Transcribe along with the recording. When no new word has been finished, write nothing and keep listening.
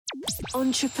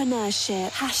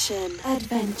entrepreneurship, passion,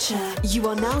 adventure. You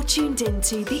are now tuned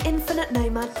into the Infinite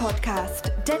Nomad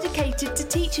podcast, dedicated to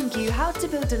teaching you how to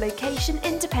build a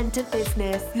location-independent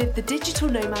business, live the digital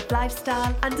nomad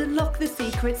lifestyle, and unlock the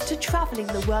secrets to traveling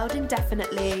the world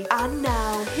indefinitely. And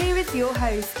now, here is your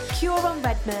host, Kieran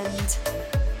Redmond.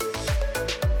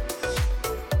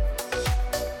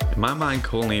 In my mind,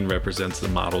 Colleen represents the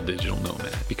model digital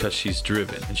nomad because she's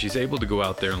driven and she's able to go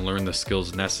out there and learn the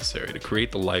skills necessary to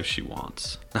create the life she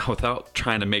wants. Now, without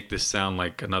trying to make this sound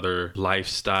like another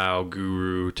lifestyle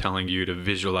guru telling you to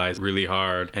visualize really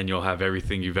hard and you'll have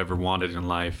everything you've ever wanted in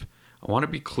life, I want to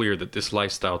be clear that this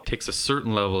lifestyle takes a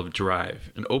certain level of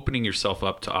drive and opening yourself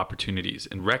up to opportunities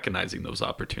and recognizing those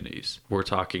opportunities. We're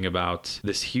talking about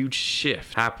this huge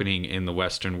shift happening in the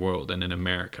Western world and in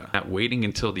America. That waiting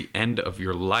until the end of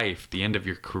your life, the end of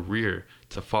your career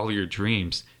to follow your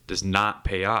dreams does not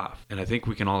pay off. And I think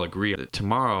we can all agree that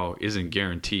tomorrow isn't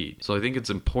guaranteed. So I think it's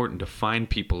important to find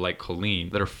people like Colleen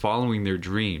that are following their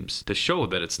dreams to show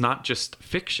that it's not just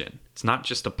fiction. It's not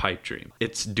just a pipe dream.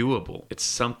 It's doable. It's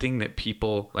something that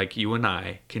people like you and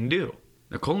I can do.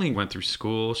 Now, Colleen went through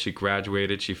school, she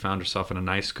graduated, she found herself in a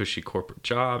nice, cushy corporate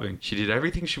job, and she did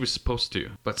everything she was supposed to.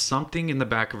 But something in the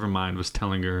back of her mind was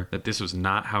telling her that this was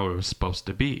not how it was supposed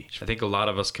to be. I think a lot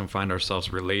of us can find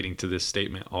ourselves relating to this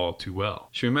statement all too well.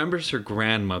 She remembers her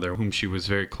grandmother, whom she was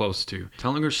very close to,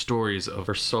 telling her stories of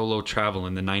her solo travel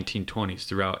in the 1920s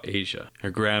throughout Asia. Her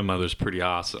grandmother's pretty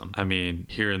awesome. I mean,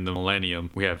 here in the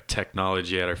millennium, we have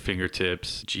technology at our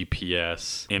fingertips,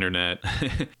 GPS, internet.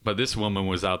 But this woman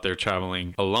was out there traveling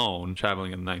alone,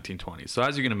 traveling in the 1920s. So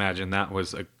as you can imagine, that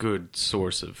was a good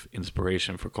source of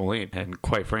inspiration for Colleen. And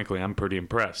quite frankly, I'm pretty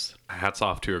impressed. Hats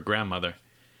off to her grandmother.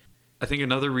 I think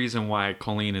another reason why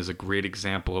Colleen is a great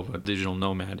example of a digital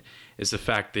nomad is the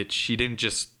fact that she didn't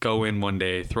just go in one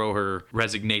day, throw her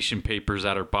resignation papers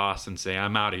at her boss and say,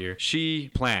 I'm out of here. She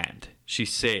planned. She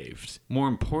saved. More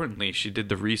importantly, she did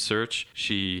the research.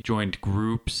 She joined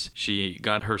groups. She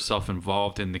got herself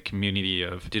involved in the community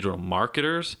of digital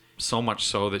marketers. So much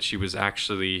so that she was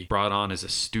actually brought on as a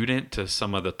student to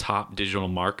some of the top digital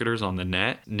marketers on the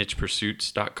net,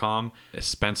 nichepursuits.com.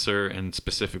 Spencer, and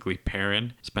specifically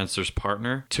Perrin, Spencer's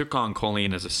partner, took on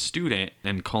Colleen as a student,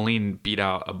 and Colleen beat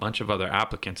out a bunch of other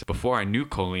applicants. Before I knew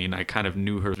Colleen, I kind of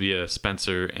knew her via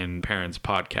Spencer and Perrin's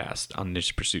podcast on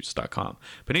nichepursuits.com.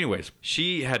 But anyways,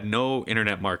 she had no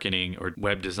internet marketing or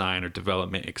web design or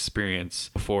development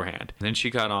experience beforehand. And then she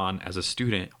got on as a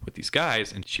student with these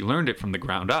guys, and she learned it from the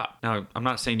ground up. Now, I'm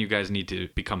not saying you guys need to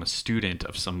become a student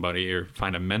of somebody or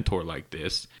find a mentor like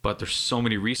this, but there's so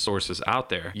many resources out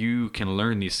there. You can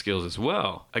learn these skills as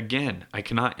well. Again, I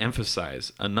cannot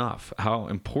emphasize enough how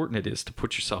important it is to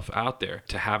put yourself out there,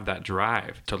 to have that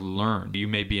drive, to learn. You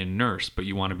may be a nurse, but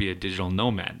you want to be a digital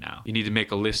nomad now. You need to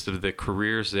make a list of the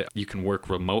careers that you can work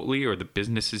remotely or the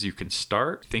businesses you can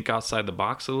start. Think outside the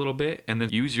box a little bit, and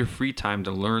then use your free time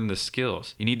to learn the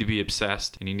skills. You need to be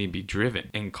obsessed and you need to be driven.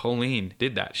 And Colleen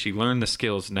did that. She learned the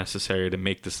skills necessary to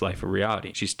make this life a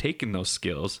reality. She's taken those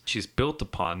skills, she's built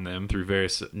upon them through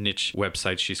various niche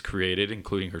websites she's created,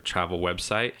 including her travel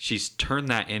website. She's turned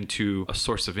that into a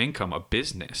source of income, a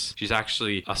business. She's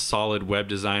actually a solid web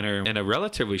designer. In a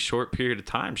relatively short period of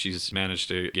time, she's managed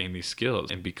to gain these skills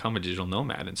and become a digital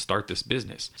nomad and start this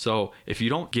business. So if you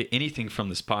don't get anything from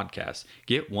this podcast,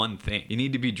 get one thing. You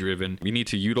need to be driven. You need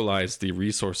to utilize the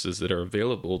resources that are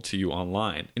available to you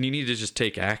online, and you need to just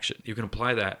take action. You can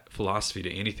apply that philosophy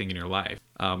to anything in your life.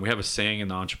 We have a saying in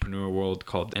the entrepreneur world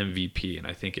called MVP, and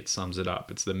I think it sums it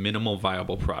up. It's the minimal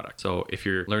viable product. So if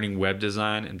you're learning web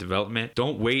design and development,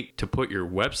 don't wait to put your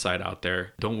website out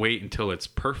there. Don't wait until it's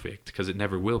perfect, because it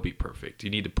never will be perfect. You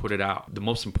need to put it out. The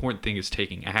most important thing is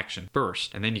taking action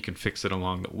first, and then you can fix it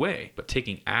along the way. But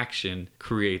taking action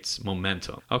creates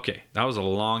momentum. Okay, that was a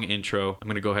long intro. I'm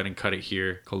going to go ahead and cut it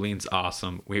here. Colleen's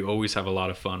awesome. We always have a lot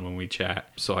of fun when we chat.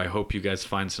 So I hope you guys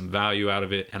find some value out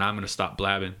of it, and I'm going to stop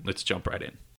blabbing. Let's jump right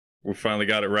in. We finally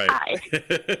got it right. Hi.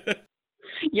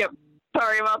 Yep.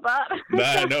 Sorry about that.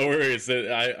 Nah, no worries.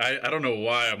 I don't know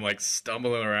why I'm like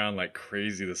stumbling around like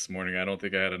crazy this morning. I don't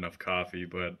think I had enough coffee,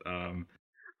 but Oh,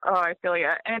 I feel you.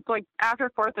 And it's like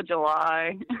after 4th of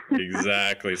July.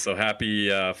 Exactly. So happy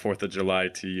 4th of July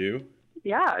to you.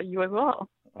 Yeah, you as well.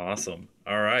 Awesome.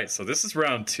 All right. So this is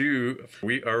round 2.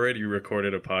 We already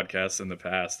recorded a podcast in the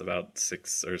past about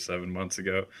 6 or 7 months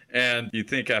ago. And you'd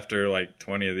think after like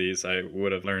 20 of these, I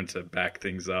would have learned to back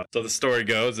things up. So the story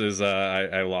goes is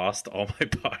I lost all my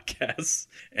podcasts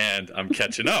and I'm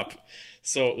catching up.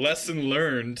 So lesson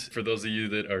learned for those of you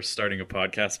that are starting a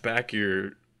podcast, back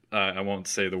your I won't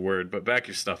say the word, but back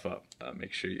your stuff up.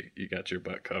 Make sure you got your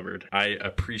butt covered. I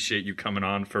appreciate you coming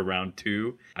on for round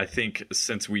 2. I think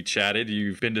since we chatted,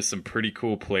 you've been to some pretty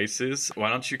cool places. Why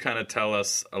don't you kind of tell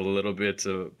us a little bit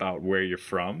about where you're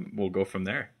from? We'll go from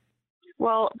there.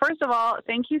 Well, first of all,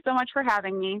 thank you so much for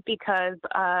having me, because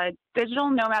digital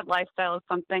nomad lifestyle is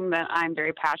something that I'm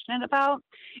very passionate about.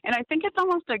 And I think it's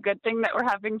almost a good thing that we're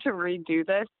having to redo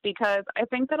this, because I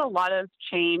think that a lot has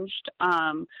changed,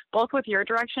 both with your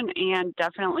direction and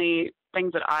definitely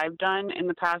things that I've done in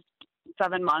the past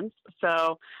 7 months.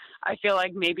 So I feel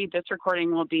like maybe this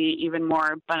recording will be even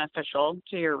more beneficial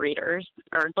to your readers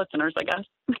or listeners, I guess.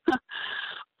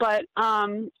 But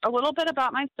a little bit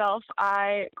about myself.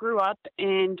 I grew up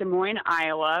in Des Moines,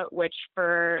 Iowa, which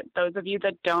for those of you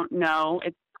that don't know,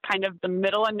 it's kind of the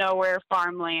middle of nowhere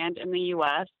farmland in the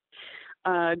U.S.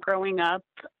 Growing up,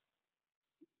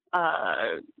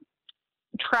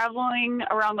 traveling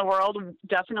around the world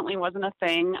definitely wasn't a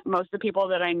thing. Most of the people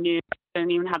that I knew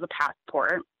didn't even have a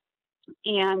passport.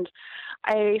 And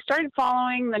I started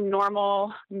following the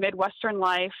normal Midwestern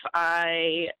life.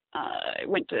 I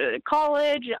went to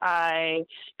college. I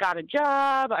got a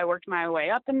job. I worked my way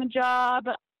up in the job.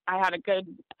 I had a good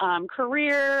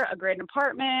career, a great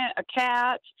apartment, a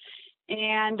cat.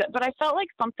 But I felt like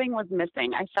something was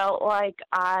missing. I felt like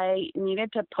I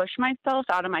needed to push myself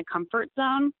out of my comfort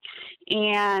zone.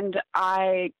 And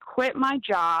I quit my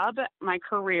job, my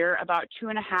career, about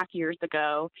 2.5 years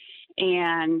ago,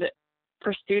 and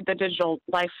pursued the digital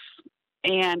life.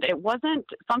 And it wasn't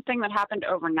something that happened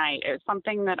overnight. It was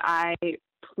something that I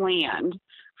planned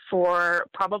for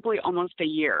probably almost a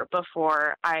year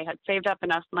before I had saved up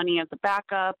enough money as a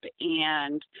backup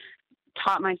and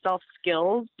taught myself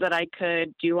skills that I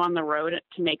could do on the road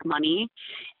to make money,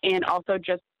 and also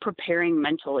just preparing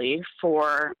mentally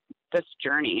for this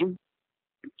journey.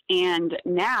 And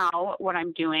now what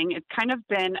I'm doing, it's kind of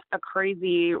been a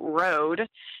crazy road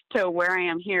to where I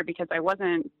am here, because I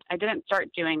didn't start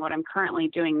doing what I'm currently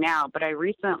doing now, but I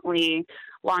recently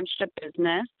launched a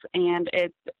business, and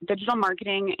it's digital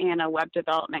marketing and a web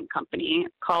development company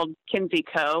called Kinsey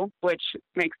Co., which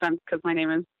makes sense because my name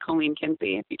is Colleen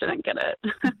Kinsey, if you didn't get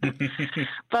it.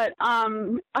 But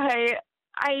I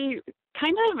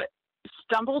kind of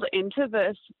stumbled into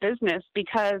this business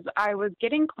because I was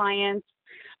getting clients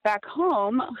back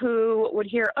home who would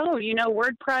hear, oh, you know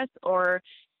WordPress, or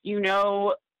you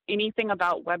know anything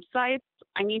about websites,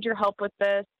 I need your help with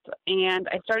this. And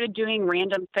I started doing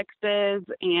random fixes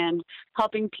and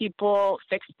helping people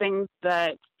fix things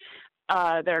that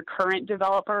their current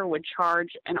developer would charge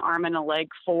an arm and a leg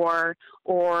for,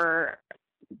 or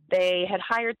they had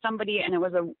hired somebody and it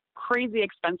was a crazy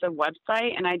expensive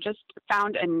website. And I just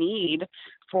found a need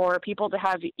for people to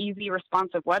have easy,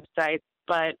 responsive websites,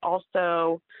 but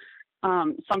also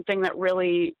something that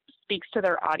really speaks to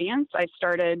their audience. I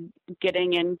started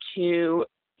getting into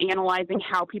analyzing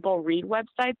how people read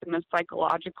websites, and the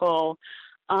psychological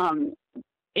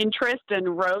interest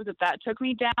and road that took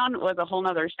me down was a whole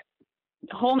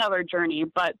nother journey.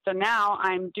 But so now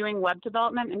I'm doing web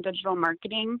development and digital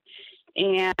marketing,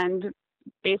 and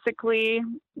basically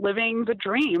living the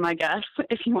dream, I guess,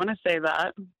 if you want to say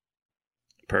that.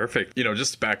 Perfect.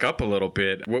 Just to back up a little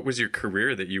bit, what was your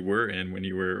career that you were in when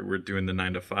you were doing the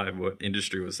 9 to 5? What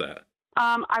industry was that?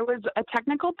 I was a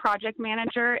technical project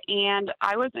manager, and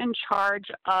I was in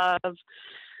charge of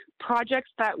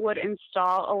projects that would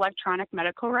install electronic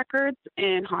medical records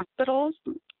in hospitals.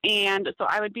 And so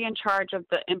I would be in charge of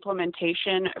the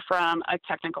implementation from a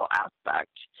technical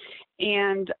aspect.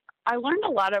 And I learned a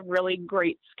lot of really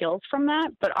great skills from that,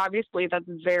 but obviously that's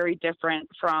very different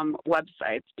from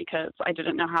websites, because I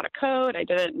didn't know how to code. I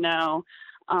didn't know,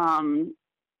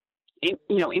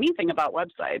 anything about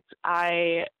websites.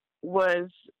 I was,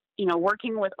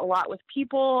 working with a lot with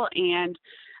people, and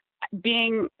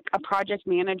being a project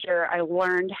manager, I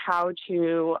learned how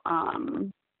to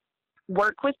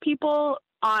work with people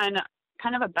on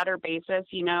kind of a better basis,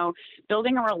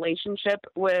 building a relationship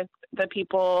with the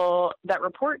people that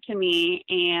report to me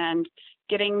and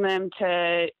getting them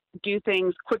to do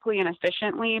things quickly and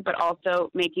efficiently, but also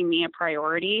making me a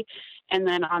priority. And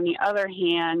then on the other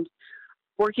hand,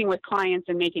 working with clients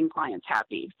and making clients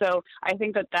happy. So I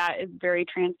think that is very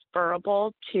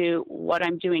transferable to what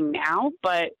I'm doing now,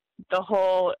 but the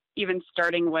whole, even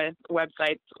starting with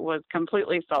websites, was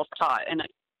completely self-taught in a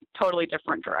totally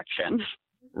different direction.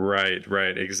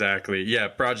 Right, exactly. Yeah,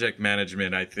 project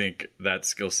management, I think that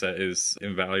skill set is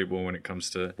invaluable when it comes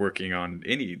to working on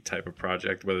any type of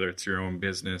project, whether it's your own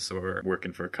business or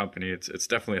working for a company. It's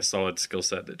definitely a solid skill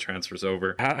set that transfers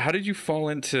over. How did you fall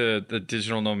into the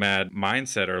digital nomad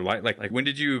mindset, or like when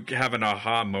did you have an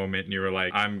aha moment and you were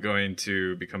like, I'm going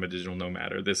to become a digital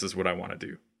nomad, or this is what I want to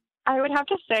do? I would have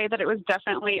to say that it was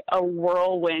definitely a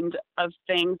whirlwind of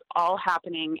things all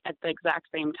happening at the exact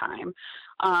same time.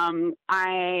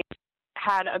 I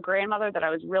had a grandmother that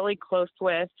I was really close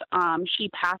with. She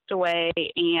passed away,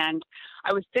 and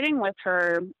I was sitting with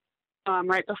her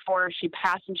right before she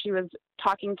passed, and she was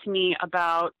talking to me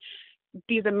about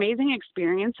these amazing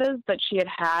experiences that she had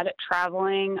had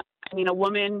traveling. I mean, a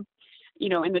woman,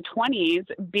 in the 20s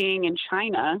being in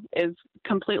China is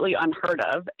completely unheard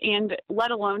of, and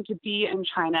let alone to be in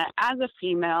China as a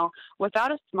female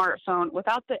without a smartphone,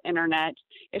 without the internet.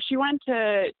 If she wanted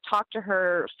to talk to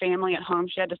her family at home,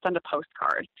 she had to send a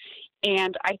postcard.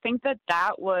 And I think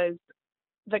that was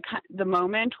the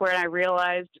moment where I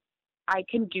realized I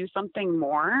can do something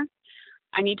more.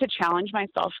 I need to challenge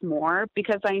myself more,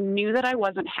 because I knew that I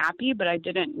wasn't happy, but I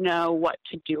didn't know what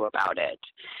to do about it.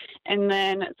 And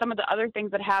then some of the other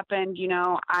things that happened,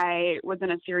 I was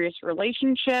in a serious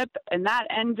relationship and that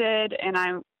ended. And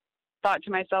I thought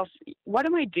to myself, what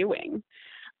am I doing?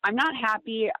 I'm not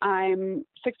happy. I'm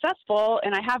successful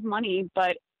and I have money,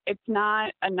 but it's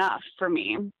not enough for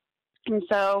me. And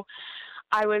so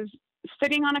I was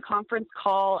sitting on a conference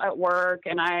call at work,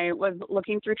 and I was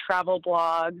looking through travel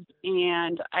blogs,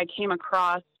 and I came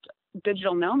across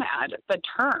digital nomad, the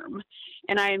term,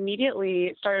 and I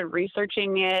immediately started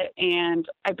researching it, and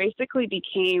I basically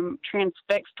became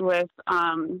transfixed with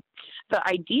the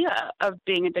idea of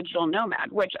being a digital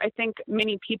nomad, which I think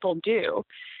many people do.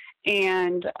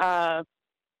 And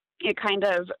it kind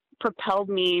of propelled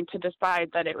me to decide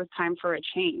that it was time for a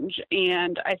change.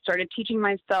 And I started teaching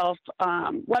myself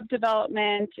web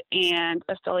development and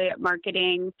affiliate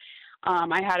marketing.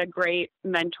 I had a great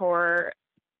mentor,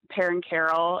 Perrin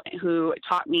Carroll, who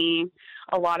taught me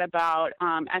a lot about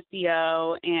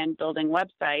SEO and building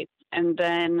websites. And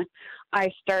then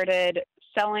I started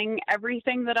selling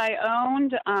everything that I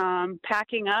owned,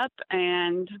 packing up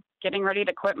and getting ready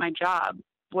to quit my job,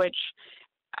 which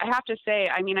I have to say,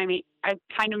 I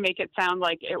kind of make it sound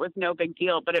like it was no big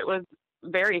deal, but it was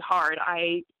very hard.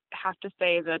 I have to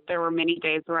say that there were many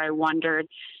days where I wondered,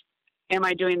 am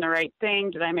I doing the right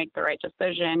thing? Did I make the right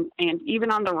decision? And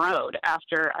even on the road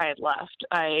after I had left,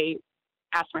 I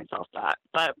asked myself that.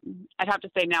 But I'd have to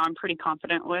say now I'm pretty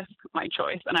confident with my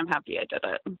choice, and I'm happy I did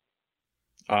it.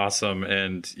 Awesome.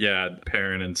 And yeah,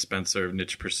 Perrin and Spencer of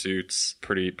Niche Pursuits,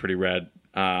 pretty rad.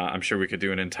 I'm sure we could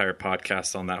do an entire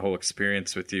podcast on that whole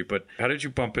experience with you, but how did you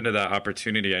bump into that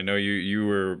opportunity? I know you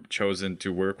were chosen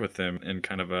to work with them in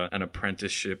kind of an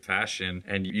apprenticeship fashion,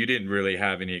 and you didn't really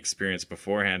have any experience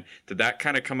beforehand. Did that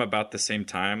kind of come about the same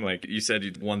time? Like you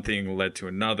said, one thing led to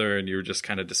another, and you were just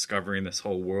kind of discovering this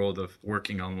whole world of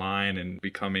working online and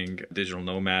becoming a digital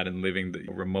nomad and living the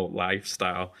remote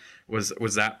lifestyle. Was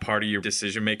that part of your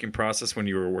decision-making process when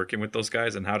you were working with those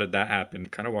guys, and how did that happen?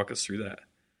 Kind of walk us through that.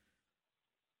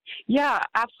 Yeah,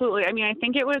 absolutely. I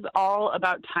think it was all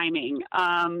about timing.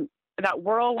 That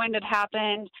whirlwind had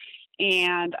happened,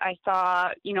 and I saw,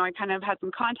 I kind of had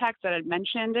some contacts that had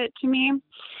mentioned it to me,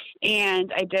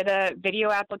 and I did a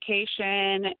video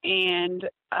application. And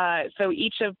so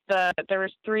there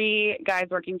was 3 guys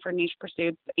working for Niche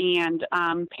Pursuits, and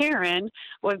Perrin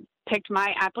picked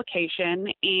my application,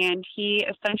 and he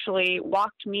essentially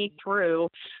walked me through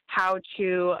how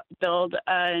to build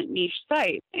a niche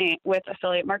site with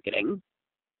affiliate marketing.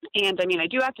 And I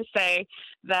do have to say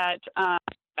that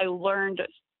I learned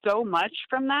so much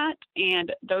from that,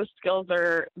 and those skills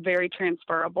are very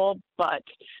transferable. But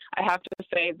I have to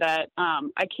say that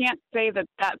I can't say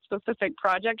that specific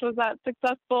project was that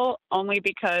successful, only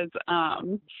because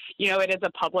it is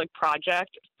a public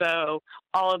project, so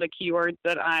all of the keywords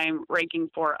that I'm ranking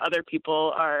for, other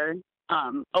people are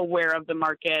aware of the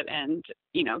market and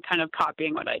kind of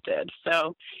copying what I did.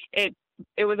 So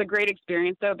it was a great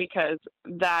experience, though, because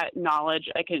that knowledge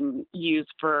I can use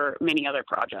for many other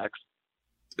projects.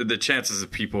 The chances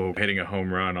of people hitting a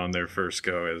home run on their first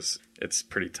go it's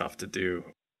pretty tough to do.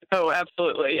 Oh,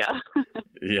 absolutely. Yeah.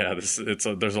 Yeah,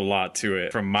 there's a lot to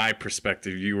it. From my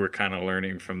perspective, you were kind of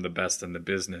learning from the best in the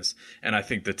business. And I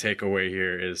think the takeaway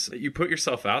here is that you put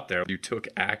yourself out there. You took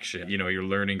action. You know, you're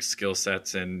learning skill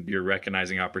sets and you're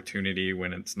recognizing opportunity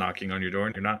when it's knocking on your door.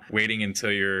 And you're not waiting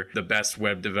until you're the best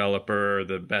web developer or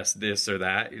the best this or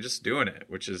that. You're just doing it,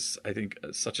 which is, I think,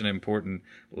 such an important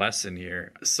lesson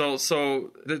here.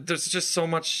 So there's just so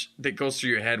much that goes through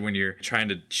your head when you're trying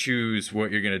to choose what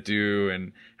you're going to do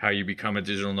and how you become a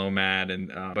digital nomad.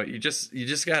 And but you just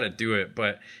got to do it.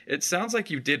 But it sounds like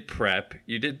you did prep.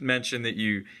 You did mention that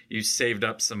you saved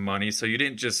up some money, so you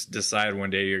didn't just decide one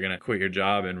day you're going to quit your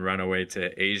job and run away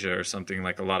to Asia or something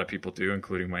like a lot of people do,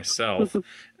 including myself.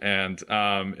 And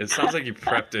it sounds like you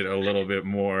prepped it a little bit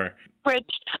more. Which,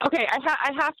 okay,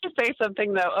 I have to say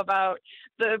something though about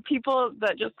the people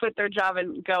that just quit their job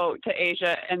and go to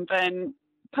Asia and then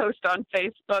post on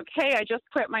Facebook, "Hey, I just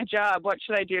quit my job. What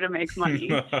should I do to make money?"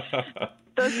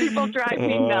 Those people drive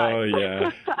me nuts. Oh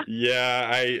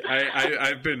yeah.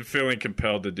 I've been feeling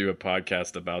compelled to do a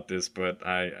podcast about this, but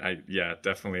yeah,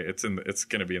 definitely it's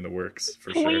going to be in the works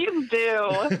for sure. Please do.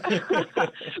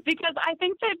 Because I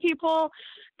think that people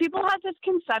have this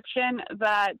conception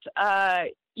that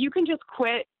you can just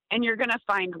quit and you're going to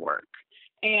find work.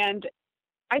 And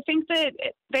I think that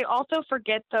they also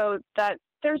forget though that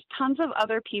there's tons of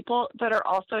other people that are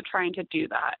also trying to do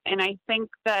that. And I think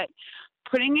that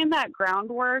putting in that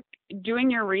groundwork, doing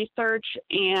your research,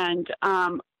 and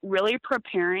really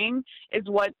preparing is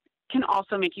what can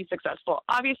also make you successful.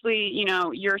 Obviously, you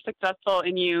know, you're successful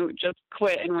and you just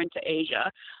quit and went to Asia.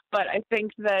 But I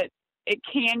think that it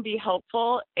can be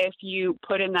helpful if you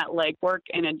put in that legwork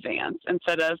in advance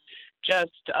instead of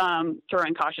just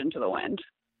throwing caution to the wind.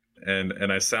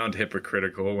 And I sound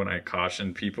hypocritical when I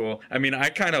caution people. I mean, I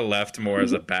kind of left more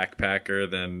as a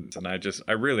backpacker and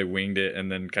I really winged it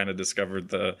and then kind of discovered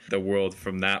the world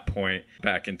from that point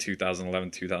back in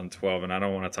 2011, 2012. And I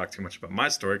don't want to talk too much about my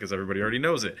story because everybody already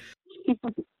knows it.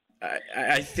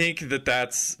 I think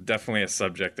that's definitely a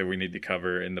subject that we need to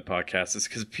cover in the podcast, is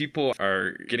because people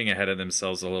are getting ahead of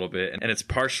themselves a little bit. And it's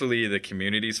partially the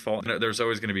community's fault. There's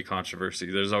always going to be controversy.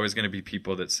 There's always going to be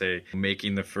people that say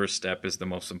making the first step is the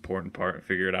most important part and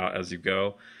figure it out as you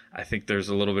go. I think there's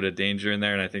a little bit of danger in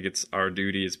there. And I think it's our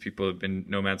duty as people who have been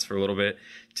nomads for a little bit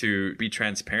to be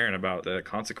transparent about the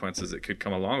consequences that could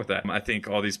come along with that. I think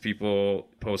all these people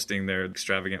posting their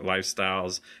extravagant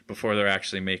lifestyles before they're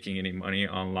actually making any money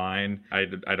online, I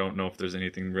don't know if there's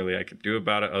anything really I could do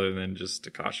about it other than just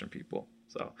to caution people.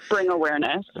 So bring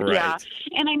awareness. Right. Yeah.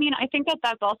 And I mean, I think that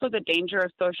that's also the danger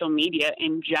of social media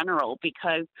in general,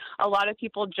 because a lot of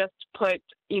people just put,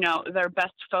 you know, their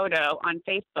best photo on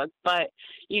Facebook. But,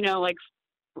 you know, like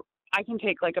I can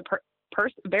take like a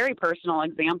very personal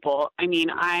example. I mean,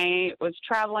 I was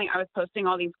traveling, I was posting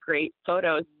all these great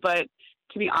photos, but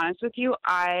to be honest with you,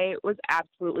 I was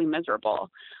absolutely miserable.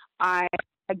 I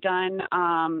had done,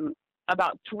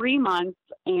 about 3 months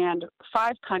and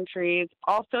 5 countries,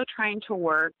 also trying to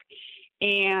work.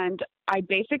 And I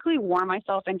basically wore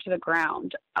myself into the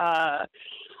ground.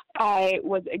 I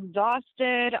was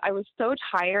exhausted. I was so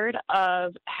tired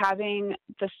of having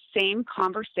the same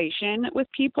conversation with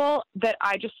people that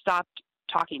I just stopped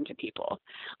talking to people.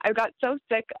 I got so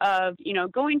sick of, you know,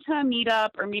 going to a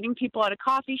meetup or meeting people at a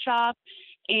coffee shop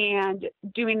and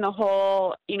doing the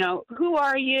whole, you know, who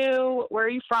are you? Where are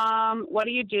you from? What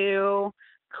do you do?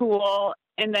 Cool.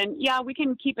 And then, yeah, we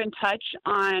can keep in touch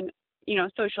on, you know,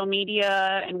 social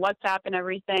media and WhatsApp and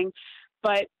everything,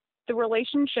 but the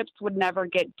relationships would never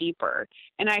get deeper.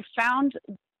 And I found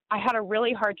I had a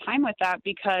really hard time with that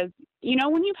because, you know,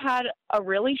 when you've had a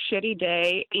really shitty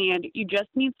day and you just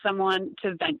need someone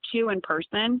to vent to in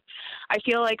person, I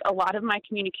feel like a lot of my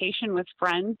communication with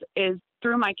friends is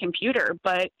through my computer,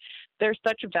 but there's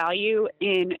such value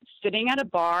in sitting at a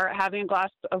bar, having a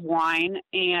glass of wine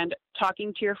and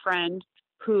talking to your friend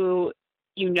who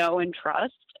you know and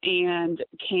trust and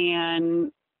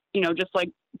can, you know, just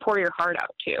like pour your heart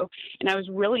out to. And I was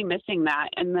really missing that.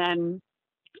 And then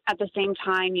at the same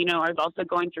time, you know, I was also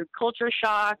going through culture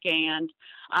shock and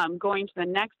going to the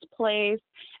next place.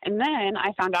 And then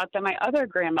I found out that my other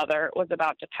grandmother was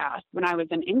about to pass when I was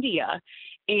in India.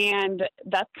 And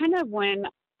that's kind of when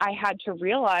I had to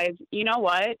realize, you know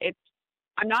what,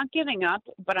 I'm not giving up,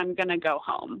 but I'm going to go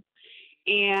home.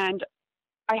 And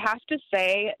I have to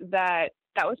say that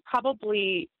was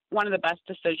probably one of the best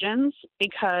decisions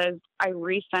because I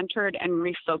recentered and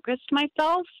refocused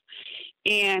myself.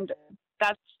 And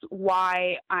that's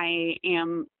why I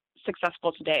am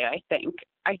successful today, I think.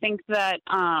 I think that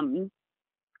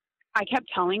I kept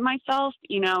telling myself,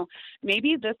 you know,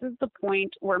 maybe this is the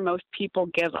point where most people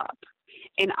give up.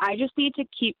 And I just need to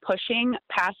keep pushing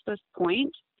past this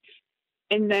point,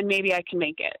 and then maybe I can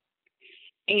make it.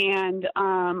 And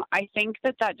I think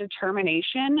that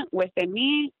determination within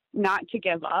me not to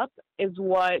give up is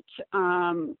what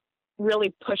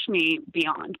really pushed me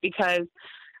beyond, because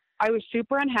I was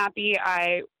super unhappy.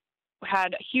 I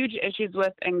had huge issues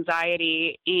with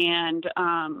anxiety, and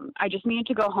I just needed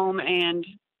to go home and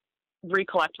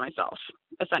recollect myself,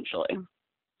 essentially.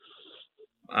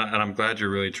 And I'm glad you're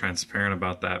really transparent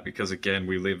about that, because again,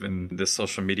 we live in this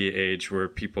social media age where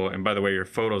people, and by the way, your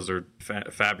photos are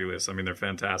fabulous. I mean, they're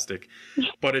fantastic,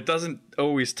 but it doesn't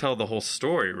always tell the whole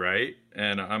story, right?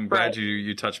 And I'm glad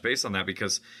you touched base on that,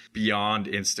 because beyond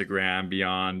Instagram,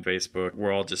 beyond Facebook,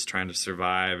 we're all just trying to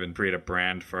survive and create a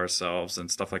brand for ourselves and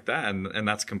stuff like that. And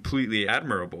that's completely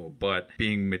admirable. But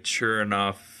being mature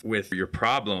enough with your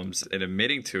problems and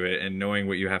admitting to it and knowing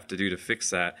what you have to do to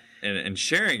fix that, and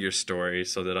sharing your story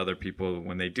so that other people,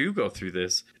 when they do go through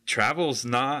this, travel's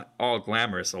not all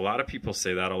glamorous. A lot of people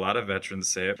say that. A lot of veterans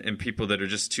say it. And people that are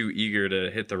just too eager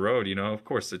to hit the road, of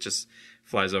course, it just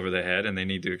flies over their head and they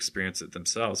need to experience it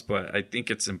themselves. But I think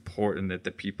it's important that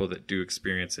the people that do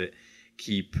experience it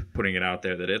keep putting it out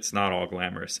there, that it's not all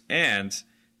glamorous. And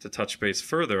to touch base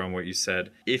further on what you said,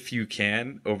 if you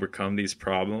can overcome these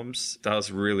problems, it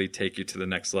does really take you to the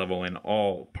next level in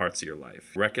all parts of your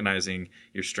life. Recognizing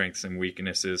your strengths and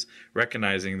weaknesses,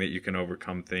 recognizing that you can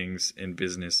overcome things in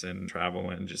business and travel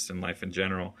and just in life in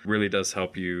general, really does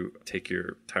help you take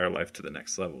your entire life to the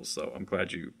next level. So I'm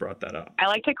glad you brought that up. I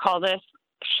like to call this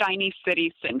shiny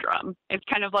city syndrome. It's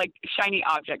kind of like shiny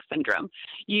object syndrome.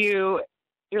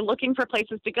 You're looking for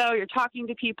places to go, you're talking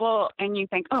to people, and you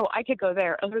think, oh, I could go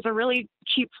there. Oh, there's a really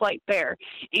cheap flight there.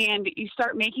 And you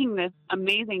start making this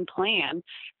amazing plan,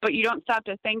 but you don't stop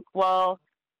to think, well,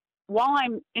 while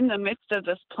I'm in the midst of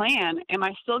this plan, am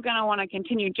I still going to want to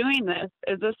continue doing this?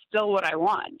 Is this still what I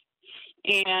want?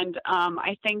 And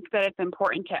I think that it's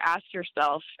important to ask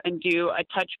yourself and do a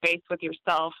touch base with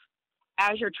yourself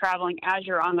as you're traveling, as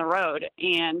you're on the road.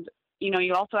 And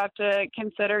you also have to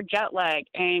consider jet lag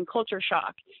and culture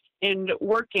shock and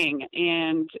working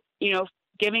and,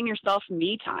 giving yourself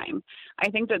me time.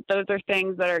 I think that those are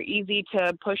things that are easy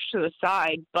to push to the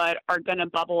side, but are going to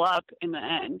bubble up in the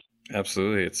end.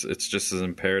 Absolutely. It's just as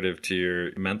imperative to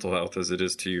your mental health as it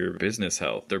is to your business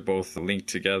health. They're both linked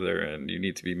together, and you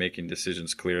need to be making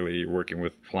decisions clearly. You're working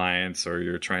with clients or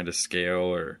you're trying to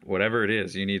scale or whatever it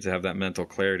is. You need to have that mental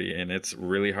clarity, and it's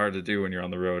really hard to do when you're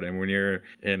on the road. And when you're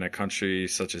in a country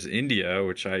such as India,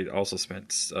 which I also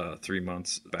spent 3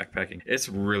 months backpacking, it's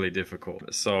really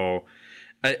difficult. So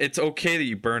it's okay that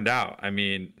you burned out. I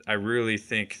mean, I really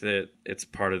think that it's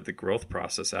part of the growth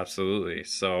process. Absolutely.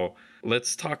 So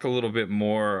let's talk a little bit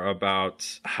more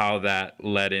about how that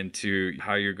led into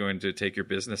how you're going to take your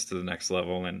business to the next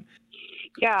level. And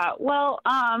yeah, well,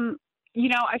 I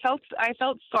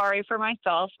felt sorry for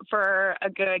myself for a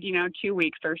good, 2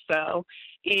 weeks or so.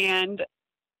 And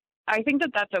I think that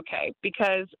that's okay,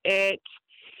 because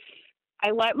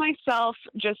I let myself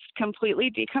just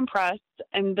completely decompress,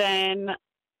 and then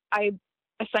I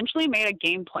essentially made a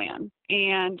game plan,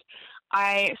 and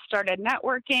I started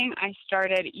networking. I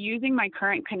started using my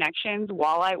current connections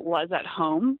while I was at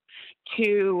home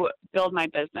to build my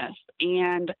business.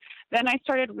 And then I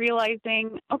started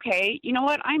realizing, okay, you know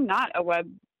what? I'm not a web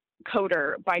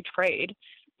coder by trade,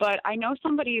 but I know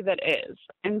somebody that is.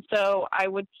 And so I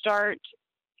would start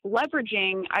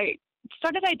I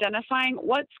started identifying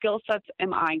what skill sets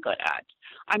am I good at.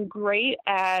 I'm great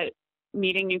at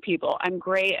meeting new people. I'm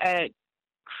great at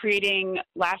creating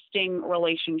lasting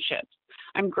relationships.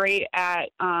 I'm great at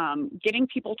getting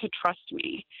people to trust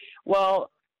me.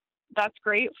 Well, that's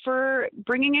great for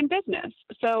bringing in business.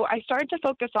 So I started to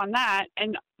focus on that,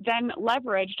 and then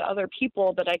leveraged other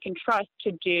people that I can trust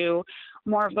to do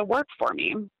more of the work for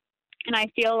me. And I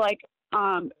feel like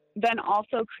then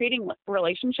also creating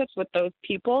relationships with those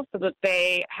people so that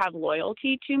they have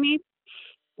loyalty to me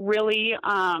really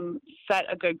set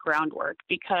a good groundwork,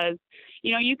 because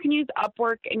you can use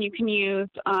Upwork and you can use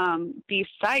these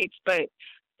sites, but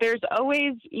there's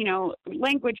always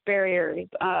language barriers,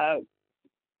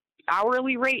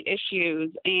 hourly rate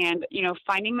issues, and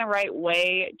finding the right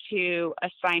way to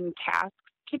assign tasks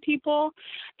to people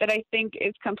that I think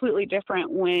is completely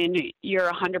different when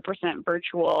you're 100%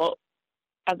 virtual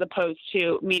as opposed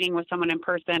to meeting with someone in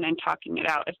person and talking it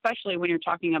out, especially when you're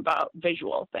talking about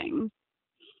visual things.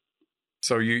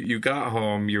 So you got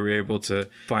home, you were able to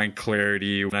find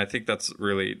clarity. And I think that's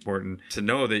really important to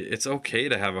know that it's okay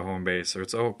to have a home base, or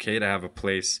it's okay to have a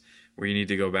place where you need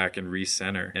to go back and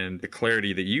recenter. And the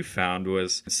clarity that you found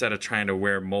was, instead of trying to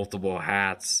wear multiple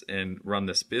hats and run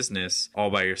this business all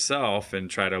by yourself and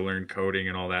try to learn coding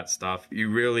and all that stuff, you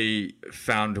really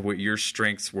found what your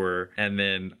strengths were. And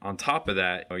then on top of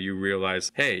that, you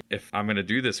realize, hey, if I'm going to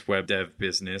do this web dev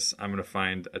business, I'm going to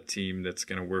find a team that's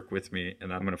going to work with me,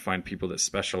 and I'm going to find people that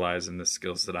specialize in the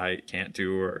skills that I can't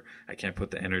do or I can't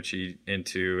put the energy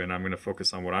into, and I'm going to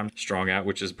focus on what I'm strong at,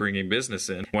 which is bringing business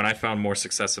in. When I found more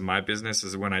success in my business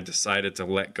is when I decided to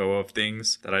let go of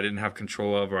things that I didn't have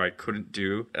control of or I couldn't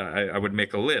do. I would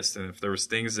make a list, and if there was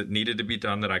things that needed to be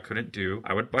done that I couldn't do,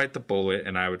 I would bite the bullet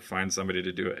and I would find somebody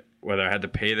to do it, whether I had to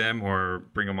pay them or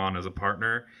bring them on as a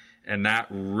partner. And that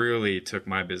really took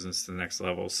my business to the next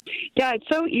levels. Yeah, it's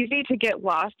so easy to get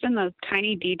lost in those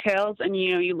tiny details. And,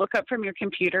 you look up from your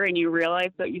computer and you realize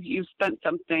that you've spent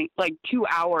something like 2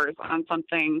 hours on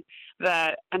something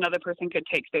that another person could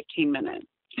take 15 minutes.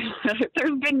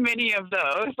 There's been many of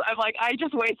those. I'm like, I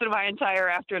just wasted my entire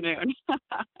afternoon.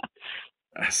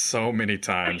 So many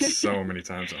times. Oh my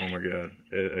God.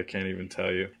 I can't even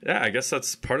tell you. Yeah, I guess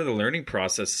that's part of the learning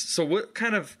process. So what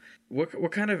kind of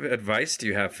advice do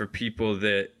you have for people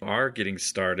that are getting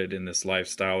started in this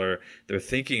lifestyle, or they're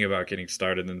thinking about getting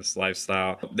started in this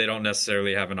lifestyle? They don't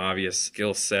necessarily have an obvious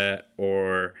skill set,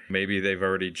 or maybe they've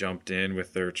already jumped in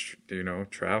with their,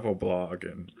 travel blog,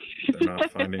 and they're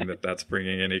not finding that that's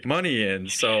bringing any money in.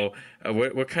 So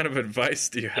what kind of advice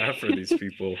do you have for these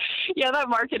people? Yeah, that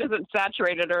market isn't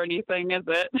saturated or anything, is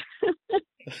it?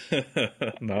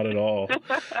 Not at all.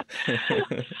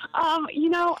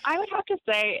 I would have to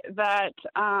say that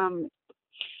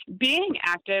being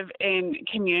active in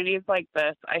communities like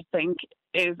this, I think,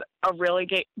 is a really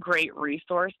great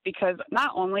resource, because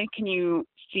not only can you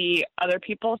see other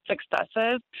people's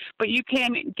successes, but you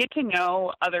can get to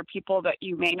know other people that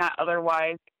you may not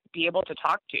otherwise be able to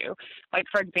talk to. Like,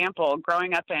 for example,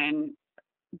 growing up in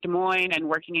Des Moines and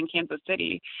working in Kansas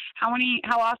City, how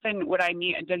often would I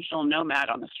meet a digital nomad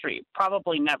on the street?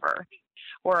 Probably never.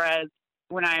 Whereas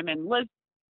when I'm in Lisbon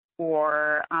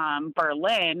or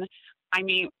Berlin, I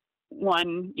meet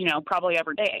one, probably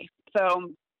every day.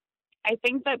 So I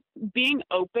think that being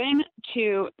open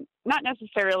to not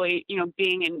necessarily,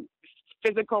 being in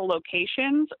physical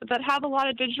locations that have a lot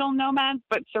of digital nomads,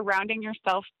 but surrounding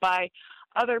yourself by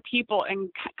other people and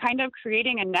kind of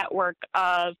creating a network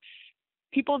of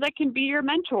people that can be your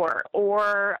mentor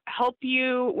or help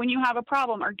you when you have a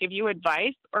problem, or give you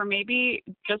advice, or maybe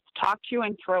just talk to you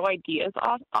and throw ideas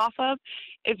off of,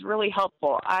 is really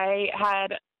helpful. I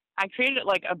created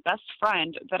like a best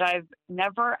friend that I've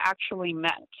never actually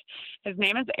met. His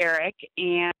name is Eric,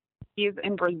 and he's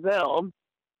in Brazil.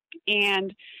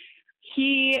 And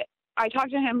I talk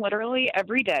to him literally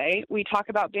every day. We talk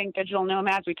about being digital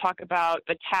nomads. We talk about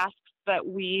the tasks that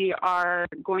we are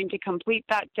going to complete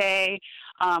that day.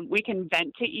 We can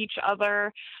vent to each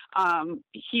other.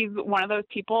 He's one of those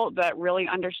people that really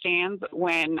understands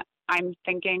when I'm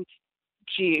thinking,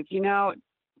 geez,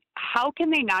 how can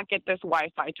they not get this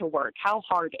Wi-Fi to work? How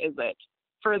hard is it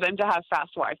for them to have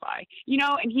fast Wi-Fi?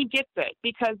 And he gets it,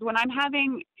 because when I'm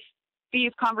having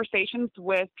these conversations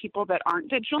with people that aren't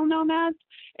digital nomads,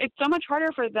 it's so much harder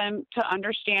for them to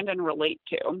understand and relate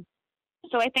to.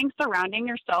 So I think surrounding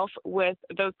yourself with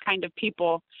those kind of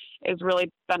people is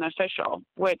really beneficial,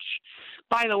 which,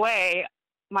 by the way,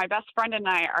 my best friend and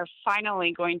I are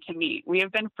finally going to meet. We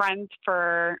have been friends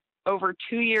for over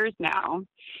 2 years now,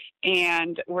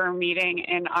 and we're meeting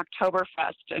in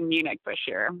Oktoberfest in Munich this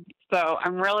year. So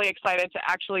I'm really excited to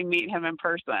actually meet him in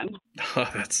person. Oh,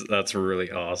 that's really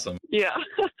awesome. Yeah.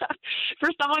 For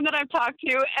someone that I've talked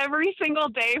to every single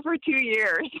day for 2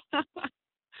 years.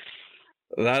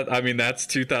 That's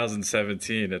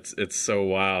 2017. It's so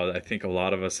wild. I think a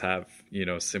lot of us have,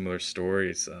 similar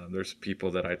stories. There's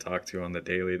people that I talk to on the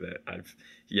daily that I've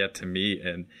yet to meet,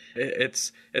 and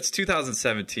it's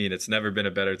 2017. It's never been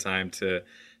a better time to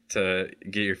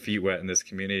get your feet wet in this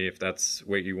community if that's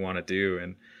what you want to do.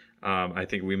 And I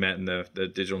think we met in the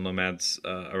Digital Nomads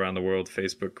Around the World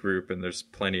Facebook group, and there's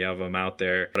plenty of them out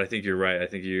there. But I think you're right. I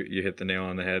think you hit the nail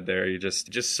on the head there. You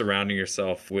just surrounding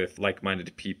yourself with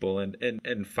like-minded people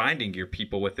and finding your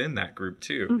people within that group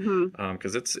too.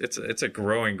 Because it's a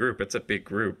growing group. It's a big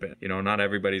group. Not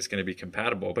everybody's going to be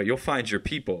compatible, but you'll find your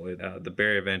people. The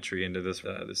barrier of entry into this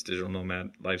digital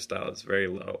nomad lifestyle is very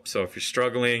low. So if you're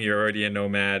struggling, you're already a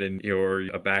nomad, and you're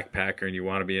a backpacker and you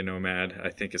want to be a nomad, I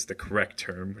think is the correct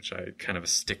term, which I kind of a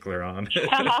stickler on.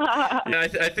 I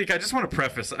think I just want to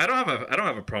preface, I don't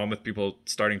have a problem with people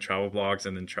starting travel blogs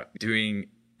and then doing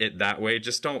it that way.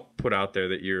 Just don't put out there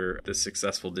that you're the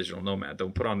successful digital nomad.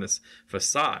 Don't put on this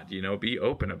facade, be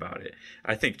open about it.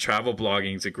 I think travel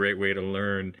blogging is a great way to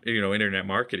learn, internet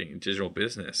marketing and digital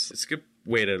business. It's a good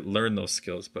way to learn those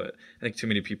skills, but I think too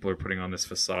many people are putting on this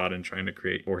facade and trying to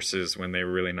create courses when they're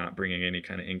really not bringing any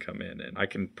kind of income in. And I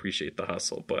can appreciate the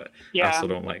hustle, but I also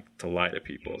don't like to lie to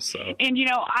people. So, and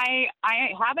I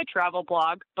have a travel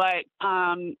blog, but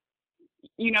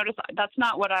you notice that's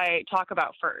not what I talk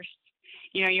about first.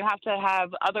 You have to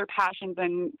have other passions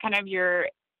and kind of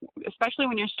especially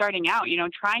when you're starting out,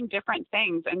 trying different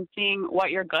things and seeing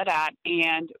what you're good at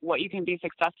and what you can be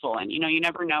successful in. You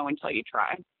never know until you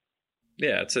try.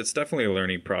 Yeah, it's definitely a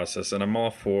learning process, and I'm all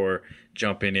for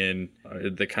jumping in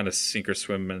the kind of sink or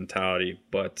swim mentality,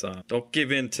 but don't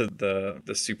give in to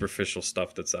the superficial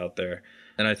stuff that's out there.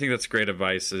 And I think that's great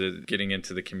advice, getting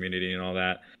into the community and all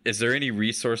that. Is there any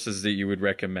resources that you would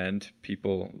recommend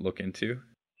people look into?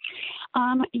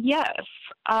 Yes.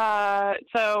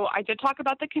 So I did talk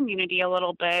about the community a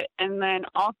little bit, and then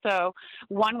also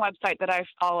one website that I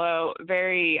follow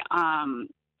very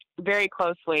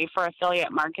closely for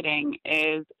affiliate marketing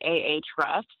is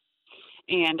Ahrefs.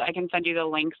 And I can send you the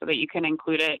link so that you can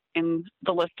include it in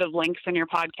the list of links in your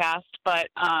podcast. But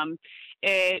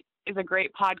it is a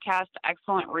great podcast,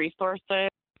 excellent resources,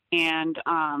 and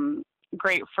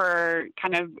great for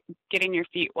kind of getting your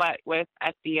feet wet with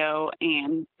SEO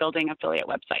and building affiliate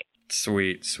websites.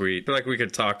 Sweet. I feel like we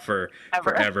could talk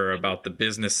forever about the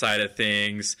business side of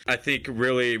things. I think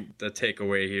really the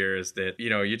takeaway here is that,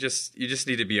 you just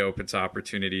need to be open to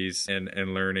opportunities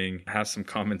and learning, have some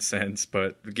common sense,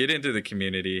 but get into the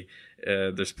community.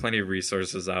 There's plenty of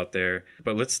resources out there,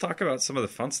 but let's talk about some of the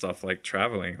fun stuff like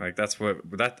traveling. Like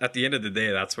at the end of the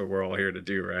day, that's what we're all here to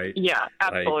do, right? Yeah,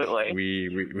 absolutely. Like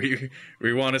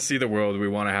we want to see the world. We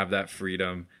want to have that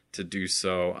freedom to do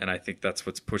so. And I think that's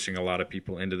what's pushing a lot of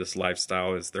people into this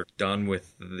lifestyle, is they're done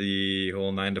with the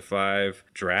whole 9-to-5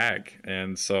 drag.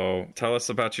 And so tell us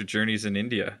about your journeys in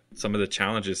India, some of the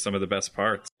challenges, some of the best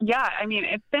parts. Yeah,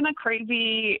 it's been a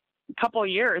crazy couple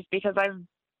years because I've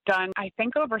done, I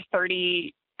think, over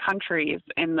 30 countries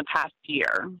in the past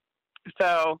year.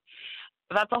 So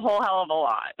that's a whole hell of a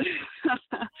lot.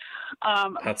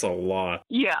 That's a lot.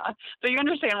 Yeah. So you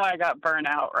understand why I got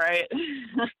burnout, right?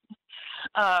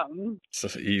 So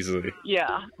easily.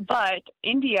 Yeah. But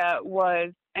India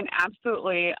was an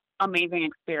absolutely amazing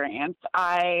experience.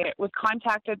 I was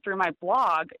contacted through my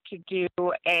blog to do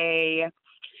a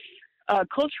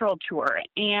cultural tour.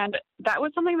 And that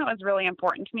was something that was really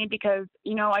important to me because,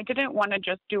 I didn't want to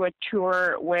just do a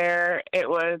tour where it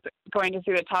was going to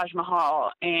see the Taj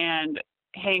Mahal and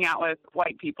hang out with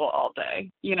white people all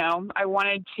day. I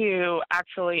wanted to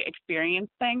actually experience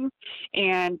things.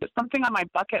 And something on my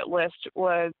bucket list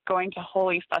was going to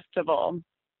Holi Festival,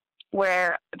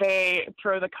 where they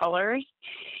throw the colors.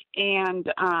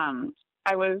 And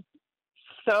I was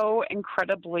so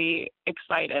incredibly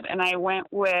excited. And I went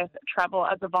with Travel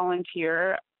as a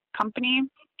Volunteer company.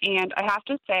 And I have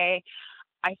to say,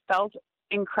 I felt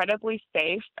incredibly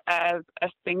safe as a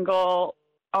single,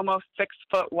 almost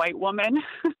 6-foot white woman,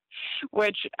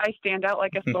 which I stand out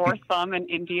like a sore thumb in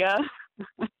India.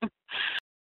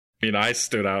 I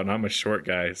stood out, and I'm a short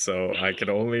guy, so I could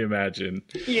only imagine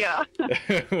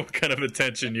what kind of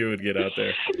attention you would get out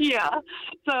there. Yeah.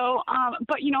 So,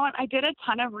 but you know what? I did a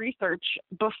ton of research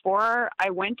before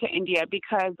I went to India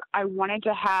because I wanted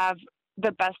to have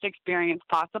the best experience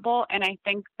possible. And I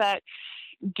think that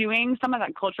doing some of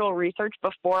that cultural research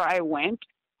before I went,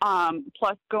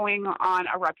 plus going on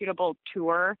a reputable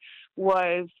tour,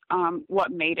 was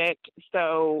what made it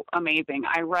so amazing.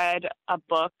 I read a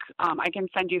book, I can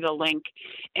send you the link,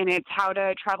 and it's How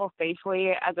to Travel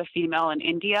Safely as a Female in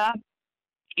India.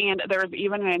 And there was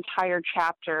even an entire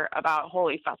chapter about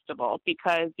Holi Festival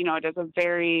because, it is a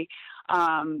very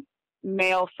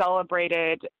male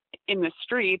celebrated in the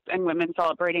streets and women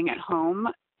celebrating at home,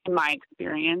 in my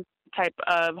experience, type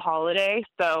of holiday.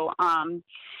 So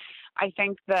I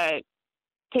think that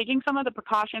taking some of the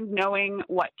precautions, knowing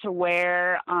what to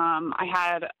wear, I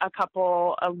had a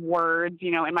couple of words,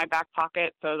 in my back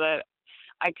pocket so that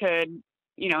I could,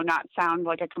 not sound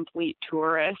like a complete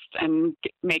tourist and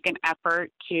make an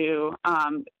effort to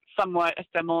somewhat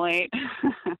assimilate,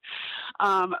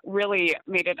 really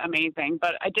made it amazing.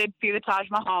 But I did see the Taj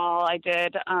Mahal. I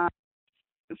did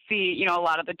see, a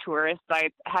lot of the tourist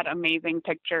sites, had amazing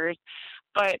pictures.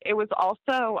 But it was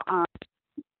also,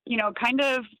 kind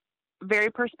of very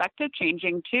perspective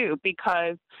changing too,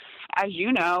 because as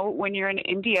you know, when you're in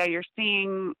India, you're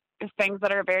seeing things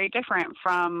that are very different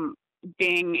from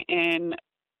being in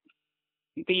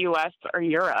the US or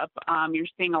Europe. You're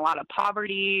seeing a lot of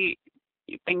poverty,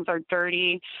 things are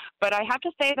dirty. But I have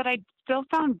to say that I still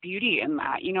found beauty in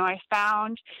that. I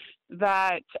found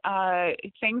that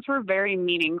things were very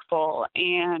meaningful,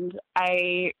 and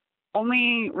I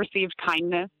only received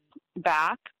kindness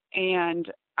back. And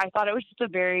I thought it was just a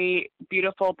very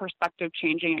beautiful,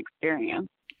 perspective-changing experience.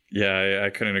 Yeah, I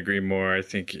couldn't agree more. I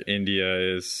think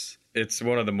India it's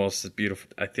one of the most beautiful.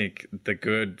 I think the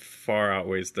good far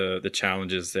outweighs the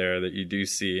challenges there that you do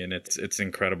see, and it's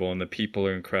incredible, and the people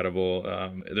are incredible.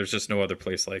 There's just no other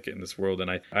place like it in this world,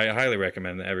 and I highly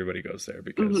recommend that everybody goes there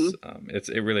because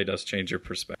it really does change your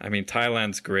perspective. I mean,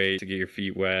 Thailand's great to get your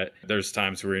feet wet. There's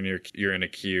times where you're in a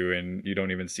queue and you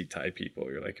don't even see Thai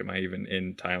people. You're like, am I even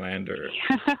in Thailand, or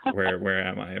where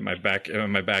am I? Am I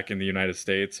back in the United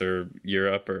States or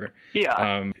Europe or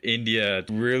India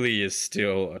really is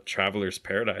still a traveler's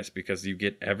paradise because you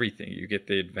get everything. You get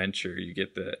the adventure, you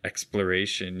get the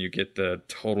exploration, you get the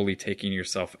totally taking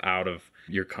yourself out of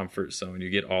your comfort zone. You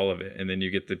get all of it, and then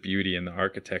you get the beauty and the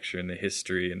architecture and the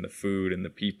history and the food and the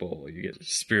people. You get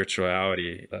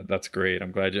spirituality. That's great.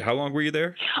 I'm glad How long were you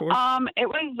there for? It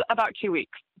was about 2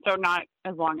 weeks, so not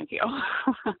as long as you.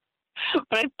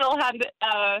 But I still had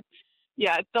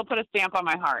it still put a stamp on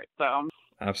my heart. So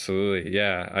absolutely.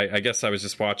 Yeah. I guess I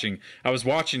was watching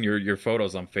your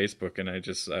photos on Facebook, and I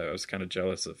was kind of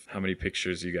jealous of how many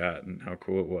pictures you got and how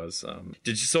cool it was.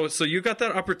 So you got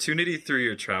that opportunity through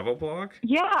your travel blog?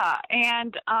 Yeah.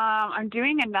 And I'm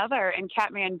doing another in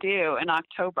Kathmandu in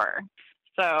October.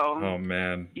 So, oh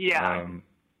man. Yeah.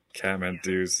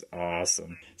 Kathmandu's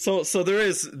awesome. So there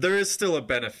is still a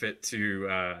benefit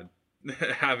to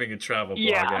having a travel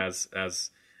blog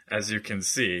as you can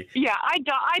see. Yeah, I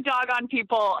dog on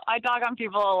people. I dog on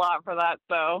people a lot for that.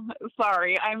 So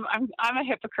sorry, I'm a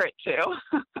hypocrite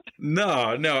too.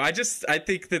 No. I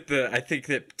think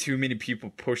that too many people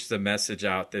push the message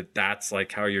out that that's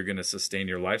like how you're going to sustain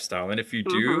your lifestyle. And if you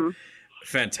do,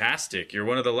 fantastic. You're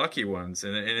one of the lucky ones,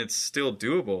 and it's still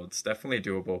doable. It's definitely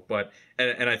doable. But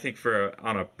and I think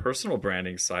on a personal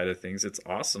branding side of things, it's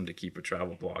awesome to keep a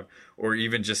travel blog, or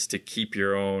even just to keep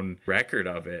your own record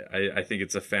of it. I think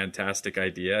it's a fantastic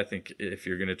idea. I think if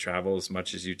you're going to travel as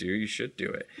much as you do, you should do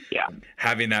it. Yeah.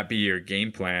 Having that be your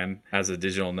game plan as a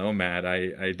digital nomad,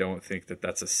 I don't think that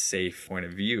that's a safe point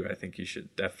of view. I think you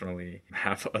should definitely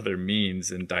have other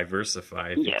means and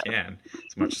diversify if you can,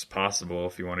 as much as possible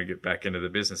if you want to get back into the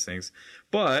business things.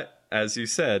 But as you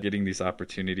said, getting these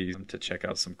opportunities to check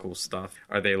out some cool stuff.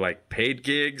 Are they like paid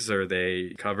gigs? Are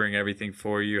they covering everything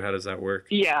for you? How does that work?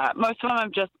 Yeah, most of them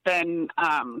have just been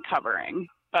covering,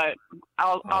 but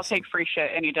I'll take free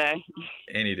shit any day.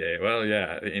 Any day. Well,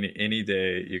 yeah, any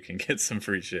day you can get some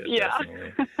free shit. Yeah.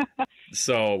 Definitely.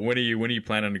 So when are you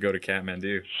planning to go to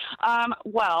Kathmandu?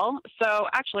 Well, so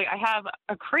actually I have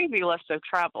a crazy list of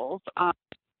travels.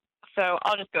 So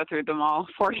I'll just go through them all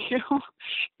for you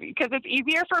because it's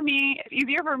easier for me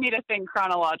to think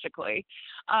chronologically.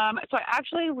 So I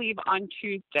actually leave on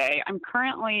Tuesday. I'm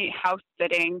currently house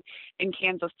sitting in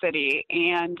Kansas City,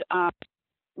 and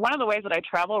one of the ways that I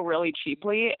travel really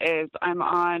cheaply is I'm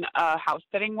on a house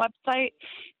sitting website,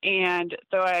 and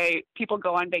so people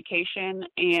go on vacation,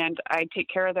 and I take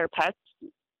care of their pets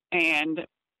and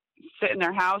sit in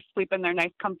their house, sleep in their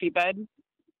nice comfy bed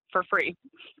for free.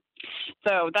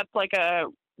 So that's like a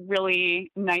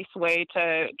really nice way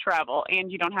to travel,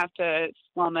 and you don't have to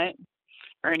slum it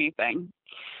or anything.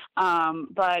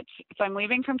 But so I'm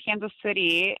leaving from Kansas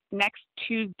City next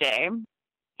Tuesday,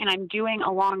 and I'm doing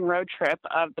a long road trip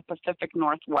of the Pacific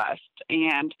Northwest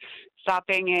and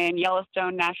stopping in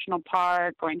Yellowstone National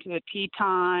Park, going to the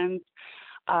Tetons,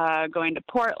 going to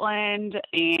Portland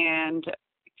and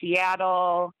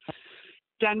Seattle,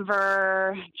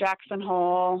 Denver, Jackson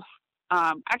Hole.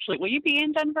 Actually, will you be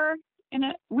in Denver?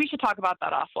 We should talk about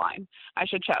that offline. I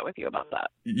should chat with you about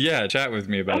that. Yeah, chat with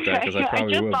me about that because I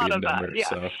probably will be in Denver. Yeah.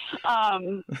 So.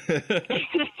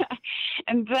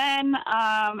 And then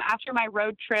after my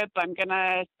road trip, I'm going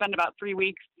to spend about 3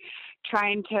 weeks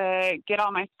trying to get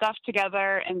all my stuff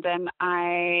together, and then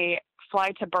I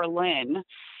fly to Berlin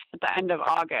at the end of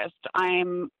August.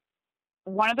 I'm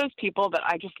one of those people that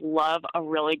I just love a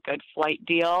really good flight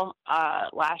deal.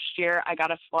 Last year, I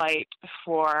got a flight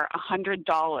for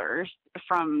 $100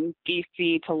 from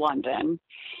DC to London.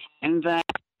 And then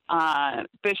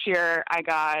this year, I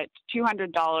got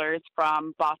 $200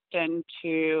 from Boston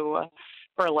to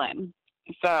Berlin.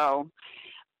 So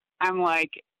I'm like,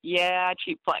 yeah,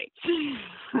 cheap flights.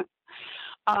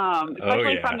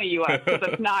 Especially from the U.S. because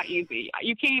it's not easy.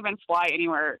 You can't even fly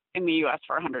anywhere in the U.S.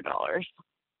 for $100.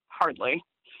 Hardly.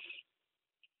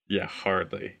 Yeah,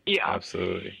 hardly. Yeah.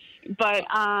 Absolutely. But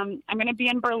I'm going to be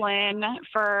in Berlin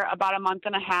for about a month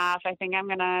and a half. I think I'm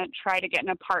going to try to get an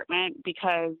apartment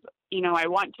because, I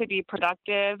want to be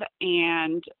productive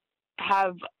and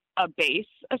have a base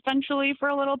essentially for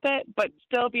a little bit, but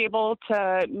still be able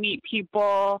to meet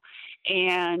people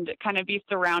and kind of be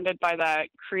surrounded by that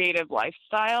creative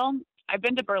lifestyle. I've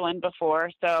been to Berlin before,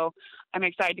 so I'm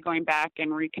excited to going back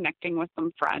and reconnecting with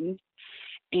some friends.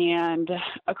 And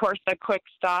of course, the quick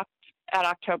stop at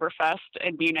Oktoberfest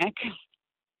in Munich.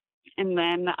 And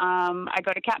then I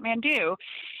go to Kathmandu,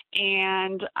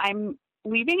 and I'm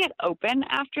leaving it open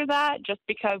after that, just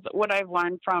because what I've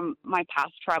learned from my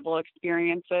past travel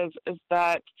experiences is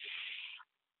that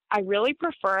I really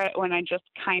prefer it when I just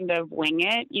kind of wing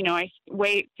it. I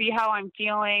wait, see how I'm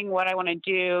feeling, what I want to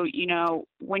do.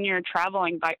 When you're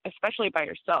traveling, especially by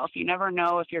yourself, you never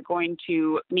know if you're going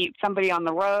to meet somebody on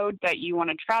the road that you want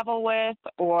to travel with,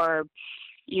 or,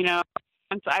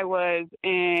 once I was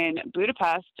in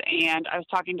Budapest and I was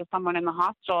talking to someone in the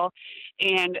hostel,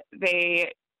 and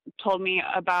they told me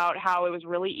about how it was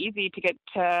really easy to get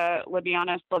to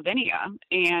Ljubljana, Slovenia,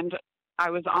 and I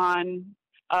was on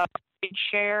a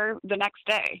share the next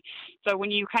day. So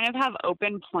when you kind of have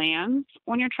open plans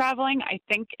when you're traveling, I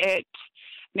think it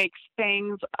makes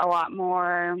things a lot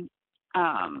more,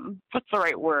 what's the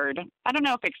right word? I don't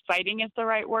know if exciting is the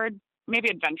right word, maybe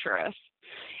adventurous.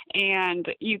 And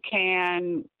you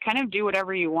can kind of do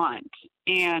whatever you want.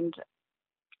 And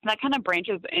that kind of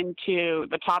branches into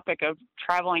the topic of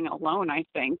traveling alone, I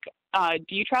think.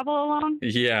 Do you travel alone?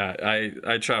 Yeah,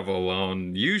 I travel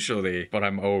alone usually, but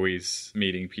I'm always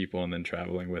meeting people and then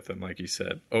traveling with them, like you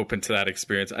said. Open to that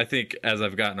experience. I think as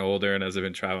I've gotten older and as I've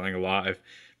been traveling a lot, I've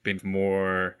been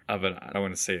more of I don't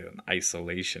want to say an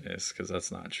isolationist, because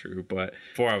that's not true, but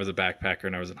before I was a backpacker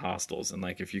and I was in hostels, and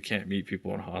like if you can't meet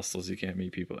people in hostels, you can't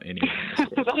meet people anywhere in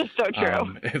this world. That is so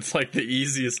true. It's like the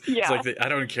easiest. Yeah. It's like I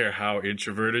don't care how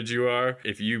introverted you are.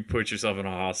 If you put yourself in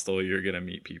a hostel, you're gonna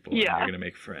meet people. Yeah. And you're gonna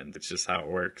make friends. It's just how it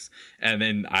works. And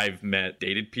then I've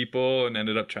dated people and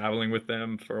ended up traveling with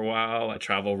them for a while.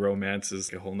 Travel romance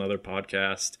is a whole nother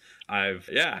podcast. I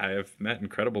have met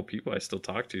incredible people I still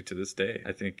talk to this day.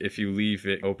 I think if you leave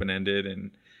it open-ended,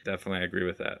 and definitely I agree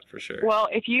with that for sure. Well,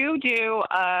 if you do,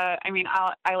 I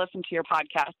listen to your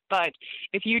podcast, but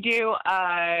if you do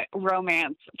a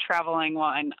romance traveling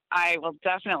one, I will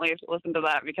definitely listen to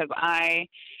that, because I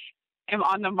am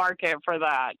on the market for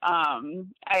that.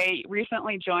 I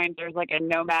recently joined, there's like a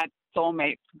Nomad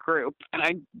Soulmates group, and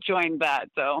I joined that,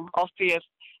 so I'll see if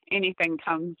anything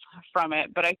comes from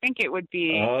it, but I think it would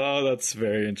be... Oh, that's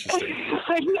very interesting.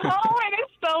 I know, it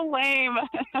is so lame.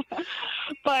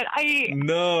 But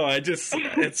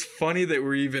it's funny that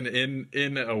we're even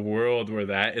in a world where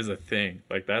that is a thing.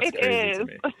 Like, that's crazy to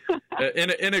me.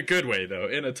 In a good way, though.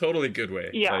 In a totally good way.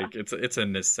 Yeah. Like, it's a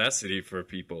necessity for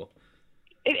people.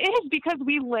 It is, because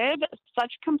we live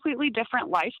such completely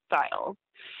different lifestyles.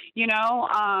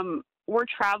 We're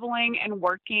traveling and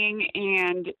working,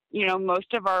 and,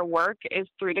 most of our work is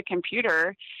through the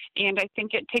computer. And I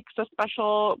think it takes a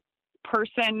special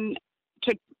person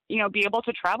to, be able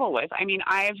to travel with. I mean,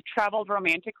 I've traveled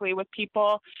romantically with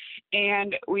people,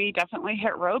 and we definitely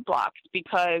hit roadblocks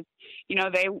because,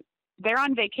 they're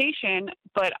on vacation,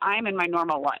 but I'm in my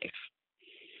normal life.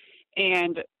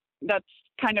 And that's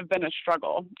kind of been a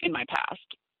struggle in my past.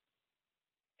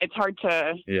 It's hard for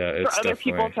other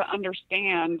people to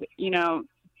understand,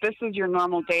 this is your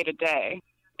normal day to day.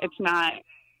 It's not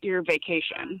your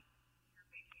vacation,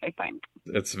 I think.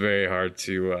 It's very hard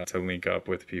to link up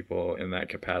with people in that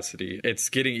capacity. It's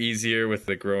getting easier with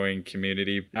the growing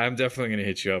community. I'm definitely going to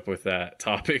hit you up with that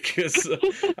topic, because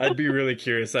I'd be really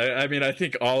curious. I mean, I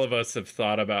think all of us have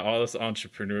thought about, all us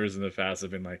entrepreneurs in the past have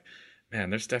been like, man,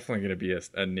 there's definitely going to be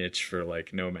a niche for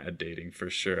like nomad dating for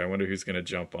sure. I wonder who's going to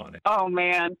jump on it. Oh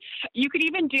man, you could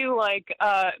even do like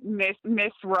miss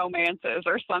romances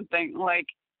or something, like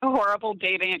horrible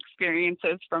dating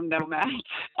experiences from nomads.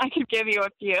 I could give you a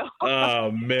few.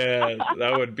 Oh man,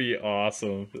 that would be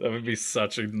awesome. That would be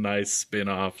such a nice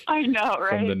spin-off. I know,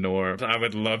 right? From the norm. I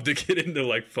would love to get into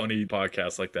like funny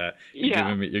podcasts like that.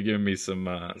 You're giving me some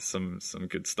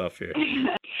good stuff here.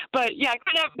 But yeah,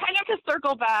 kind of to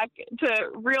circle back, to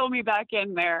reel me back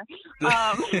in there.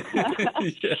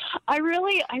 Yeah. I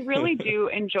really do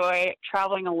enjoy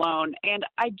traveling alone, and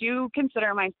I do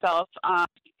consider myself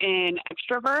an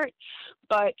extrovert.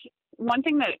 But one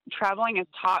thing that traveling has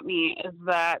taught me is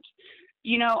that,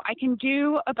 I can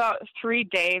do about 3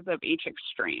 days of each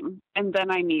extreme, and then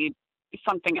I need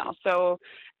something else. So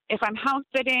if I'm house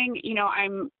sitting,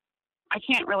 I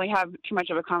can't really have too much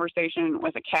of a conversation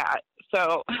with a cat.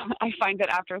 So I find that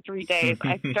after 3 days,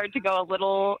 I start to go a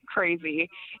little crazy,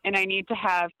 and I need to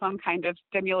have some kind of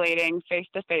stimulating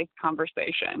face-to-face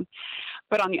conversation.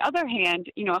 But on the other hand,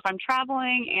 if I'm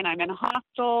traveling and I'm in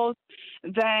hostels,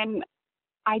 then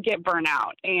I get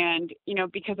burnout. And,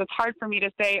 because it's hard for me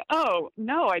to say, oh,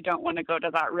 no, I don't want to go to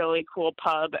that really cool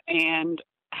pub and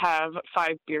have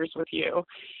 5 beers with you.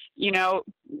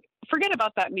 Forget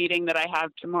about that meeting that I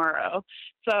have tomorrow.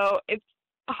 So it's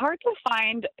hard to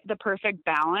find the perfect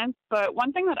balance. But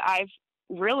one thing that I've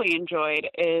really enjoyed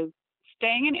is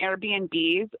staying in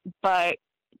Airbnbs, but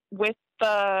with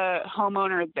the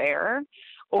homeowner there,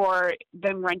 or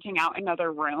them renting out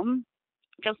another room,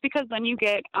 just because then you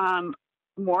get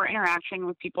more interaction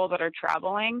with people that are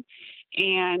traveling,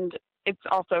 and it's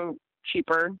also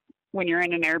cheaper when you're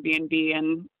in an Airbnb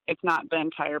and it's not the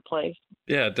entire place.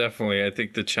 Yeah, definitely. I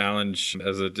think the challenge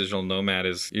as a digital nomad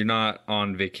is you're not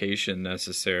on vacation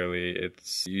necessarily.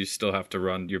 It's you still have to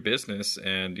run your business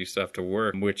and you still have to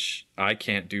work, which I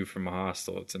can't do from a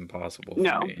hostel. It's impossible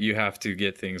for me. You have to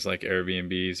get things like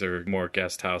Airbnbs or more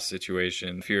guest house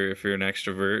situation. If you're an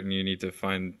extrovert and you need to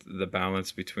find the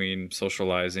balance between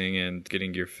socializing and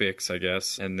getting your fix, I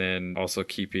guess, and then also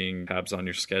keeping tabs on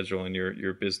your schedule and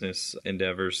your business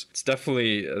endeavors. It's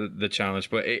definitely the challenge,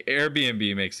 but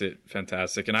Airbnb makes it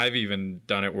fantastic. And I've even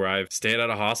done it where I've stayed at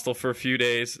a hostel for a few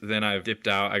days, then I've dipped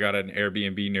out. I got an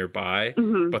Airbnb nearby,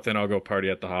 but then I'll go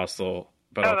party at the hostel,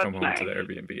 but I'll come home to the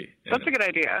Airbnb. That's a good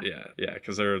idea. Yeah,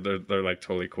 because they're like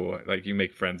totally cool. Like you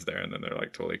make friends there, and then they're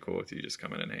like totally cool with you just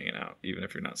coming and hanging out, even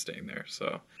if you're not staying there.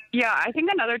 So yeah, I think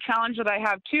another challenge that I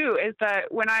have too is that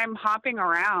when I'm hopping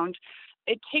around,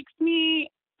 it takes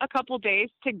me a couple days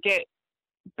to get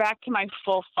back to my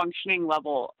full functioning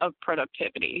level of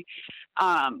productivity.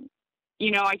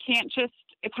 I can't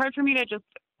it's hard for me to just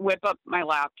whip up my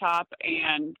laptop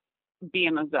and be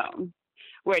in the zone,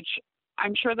 which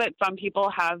I'm sure that some people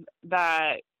have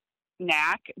that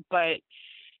knack, but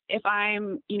if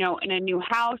I'm, in a new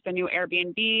house, a new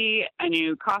Airbnb, a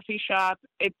new coffee shop,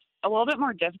 it's a little bit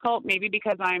more difficult, maybe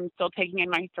because I'm still taking in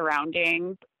my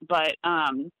surroundings, but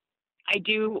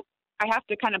I have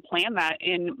to kind of plan that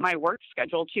in my work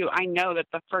schedule too. I know that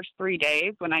the first 3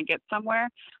 days when I get somewhere,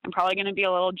 I'm probably going to be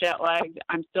a little jet lagged.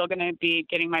 I'm still going to be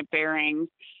getting my bearings,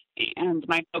 and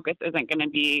my focus isn't going to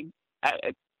be at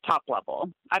its top level.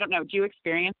 I don't know. Do you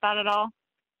experience that at all?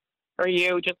 Or are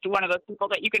you just one of those people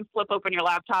that you can flip open your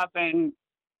laptop and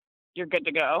you're good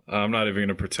to go? I'm not even going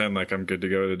to pretend like I'm good to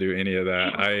go to do any of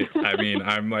that. I mean,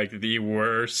 I'm like the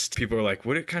worst. People are like,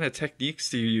 what kind of techniques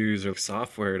do you use or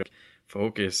software to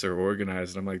focus or organize?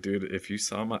 And I'm like, dude, if you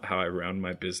saw how I run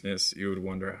my business, you would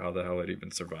wonder how the hell it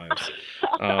even survives.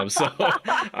 So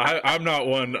I'm not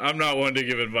one to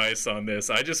give advice on this.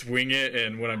 I just wing it,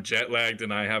 and when I'm jet lagged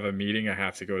and I have a meeting, I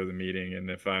have to go to the meeting. And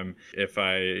if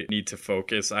I need to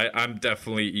focus, I'm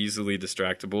definitely easily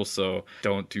distractible, so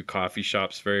don't do coffee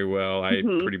shops very well. I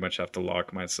pretty much have to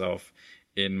lock myself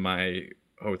in my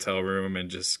hotel room and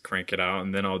just crank it out,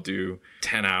 and then I'll do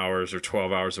 10 hours or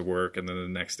 12 hours of work, and then the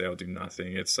next day I'll do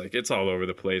nothing. It's like it's all over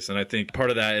the place, and I think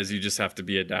part of that is you just have to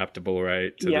be adaptable,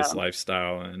 right, to this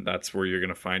lifestyle, and that's where you're going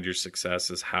to find your success,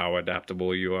 is how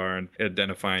adaptable you are and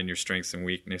identifying your strengths and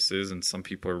weaknesses. And some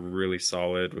people are really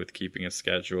solid with keeping a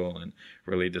schedule and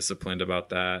really disciplined about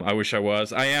that. I wish I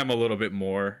was. I am a little bit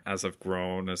more as I've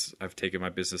grown, as I've taken my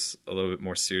business a little bit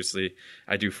more seriously.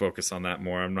 I do focus on that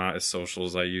more. I'm not as social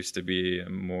as I used to be.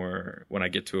 More when I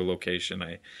get to a location,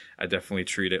 I definitely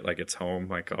treat it like it's home.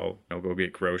 Like I'll go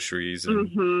get groceries.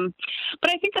 And...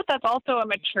 But I think that that's also a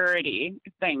maturity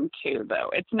thing too, though.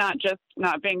 It's not just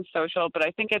not being social, but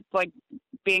I think it's like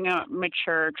being a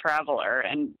mature traveler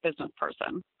and business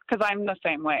person. Because I'm the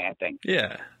same way, I think.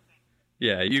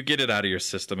 Yeah, you get it out of your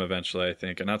system eventually, I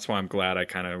think. And that's why I'm glad I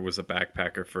kind of was a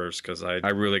backpacker first, because I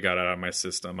really got it out of my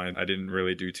system. I didn't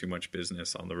really do too much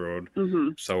business on the road.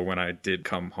 So when I did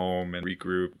come home and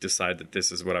regroup, decide that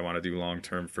this is what I want to do long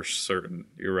term for certain,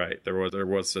 you're right. There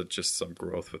was just some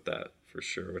growth with that for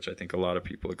sure, which I think a lot of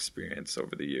people experience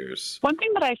over the years. One thing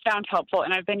that I found helpful,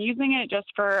 and I've been using it just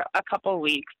for a couple of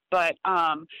weeks, but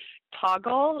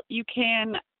Toggle,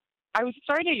 I was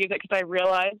starting to use it because I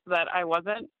realized that I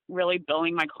wasn't really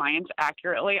billing my clients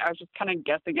accurately. I was just kind of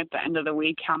guessing at the end of the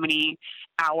week how many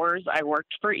hours I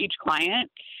worked for each client.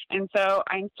 And so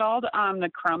I installed the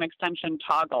Chrome extension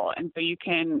Toggle. And so you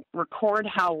can record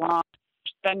how long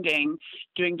you're spending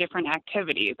doing different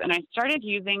activities. And I started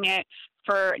using it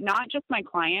for not just my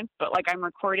clients, but like I'm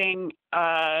recording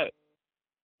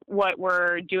what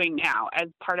we're doing now as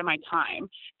part of my time.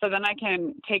 So then I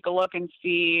can take a look and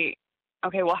see,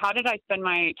 okay, well, how did I spend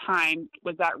my time?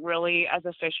 Was that really as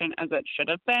efficient as it should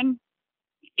have been?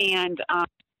 And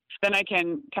then I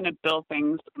can kind of bill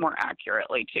things more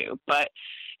accurately too. But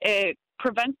it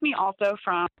prevents me also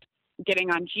from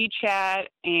getting on GChat,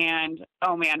 and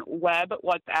oh man, web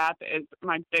WhatsApp is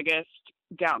my biggest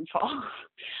downfall.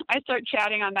 I start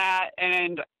chatting on that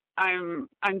and I'm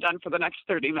done for the next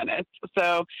 30 minutes.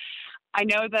 So I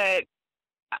know that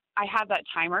I have that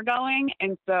timer going,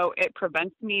 and so it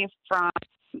prevents me from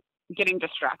getting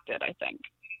distracted, I think,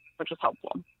 which is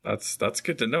helpful. That's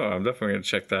good to know. I'm definitely going to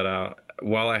check that out.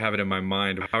 While I have it in my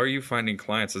mind, how are you finding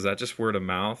clients? Is that just word of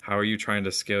mouth? How are you trying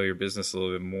to scale your business a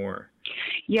little bit more?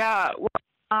 Yeah.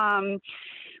 Well,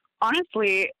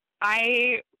 honestly,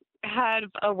 I had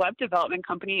a web development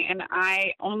company, and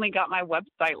I only got my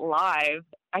website live,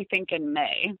 I think, in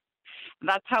May.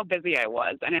 That's how busy I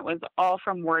was, and it was all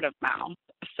from word of mouth.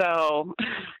 So,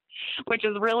 which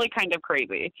is really kind of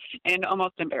crazy and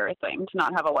almost embarrassing to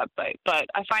not have a website. But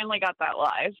I finally got that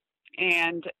live,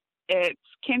 and it's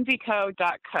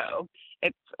kinseyco.co.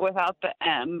 It's without the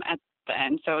M at the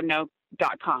end, so no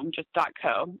 .com, just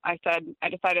 .co. I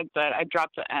decided that I'd drop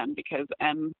the M because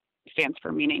M stands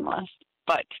for meaningless.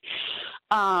 But,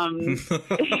 and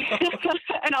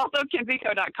also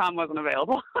kinseyco.com wasn't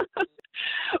available.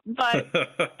 But,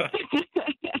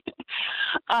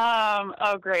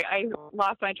 oh great. I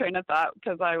lost my train of thought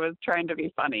because I was trying to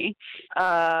be funny.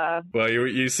 Well,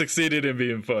 you succeeded in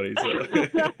being funny. So.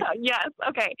 Yes.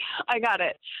 Okay. I got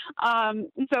it.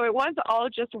 So it was all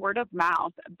just word of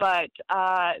mouth, but,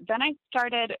 then I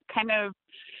started kind of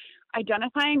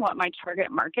identifying what my target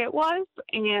market was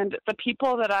and the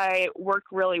people that I work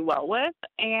really well with.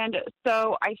 And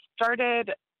so I started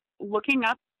looking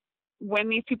up when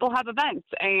these people have events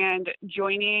and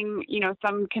joining,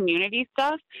 some community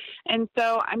stuff. And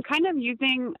so I'm kind of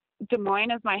using Des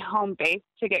Moines as my home base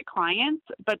to get clients,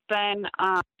 but then,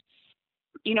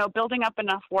 building up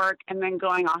enough work and then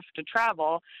going off to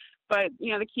travel. But,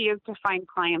 the key is to find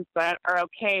clients that are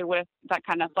okay with that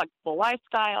kind of flexible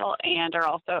lifestyle and are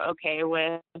also okay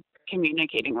with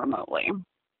communicating remotely.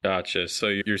 Gotcha. So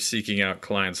you're seeking out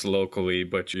clients locally,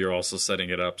 but you're also setting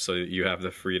it up so that you have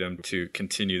the freedom to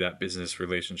continue that business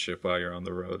relationship while you're on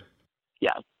the road.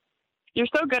 Yes. You're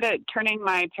so good at turning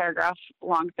my paragraph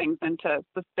long things into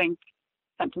succinct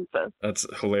sentences. That's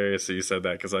hilarious that you said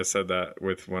that, because I said that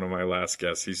with one of my last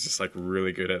guests. He's just like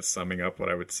really good at summing up what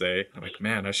I would say. I'm like,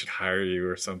 man, I should hire you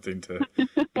or something to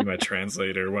be my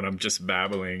translator when I'm just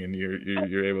babbling, and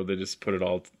you're able to just put it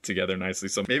all together nicely.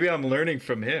 So maybe I'm learning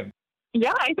from him.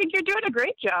 Yeah, I think you're doing a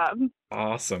great job.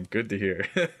 Awesome. Good to hear.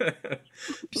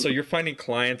 So you're finding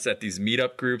clients at these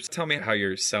meetup groups. Tell me how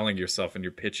you're selling yourself and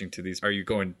you're pitching to these. Are you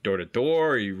going door to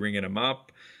door? Are you ringing them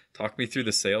up? Talk me through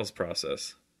the sales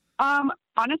process.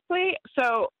 Honestly,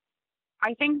 so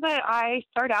I think that I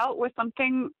start out with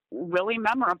something really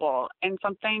memorable and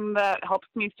something that helps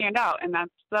me stand out, and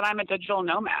that's that I'm a digital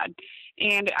nomad.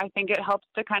 And I think it helps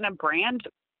to kind of brand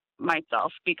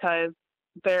myself because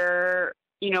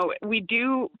we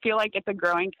do feel like it's a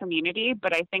growing community,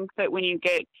 but I think that when you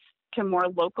get to more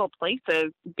local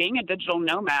places, being a digital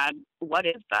nomad, what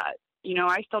is that?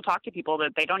 I still talk to people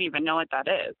that they don't even know what that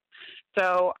is.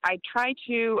 So I try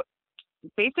to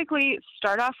basically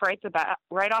start off right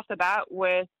off the bat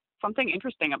with something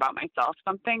interesting about myself,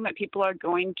 something that people are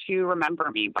going to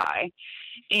remember me by.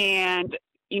 And,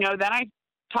 then I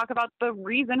talk about the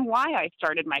reason why I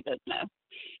started my business.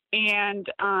 And,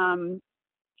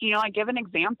 I give an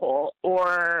example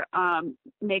or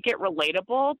make it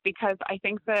relatable, because I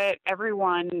think that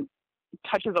everyone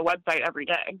touches a website every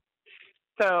day.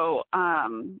 So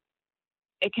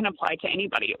it can apply to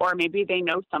anybody, or maybe they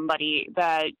know somebody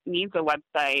that needs a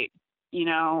website,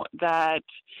 that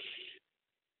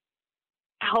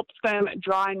helps them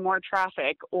draw in more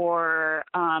traffic, or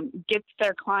gets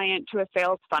their client to a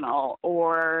sales funnel,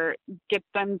 or gets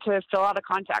them to fill out a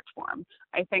contact form.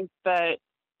 I think that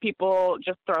people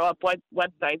just throw up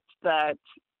websites that,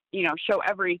 show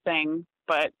everything,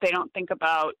 but they don't think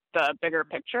about the bigger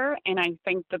picture. And I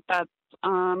think that that's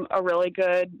a really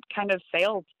good kind of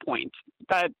sales point,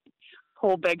 that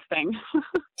whole big thing.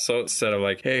 So instead of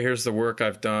like, hey, here's the work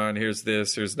I've done, here's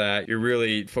this, here's that, you're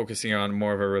really focusing on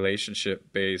more of a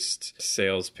relationship-based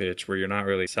sales pitch where you're not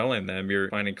really selling them. You're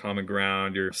finding common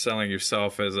ground. You're selling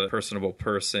yourself as a personable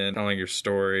person, telling your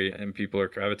story, and people are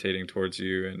gravitating towards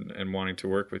you and wanting to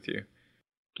work with you.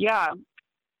 Yeah,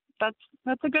 that's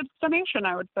a good summation,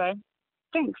 I would say.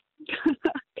 Thanks.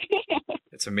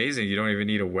 it's amazing. You don't even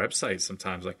need a website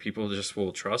sometimes. Like, people just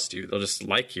will trust you. They'll just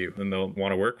like you and they'll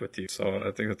want to work with you. So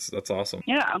I think that's awesome.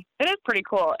 Yeah, it is pretty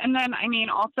cool. And then, I mean,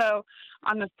 also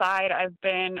on the side, I've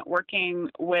been working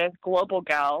with Global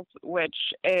Gals, which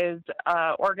is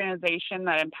an organization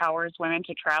that empowers women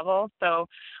to travel. So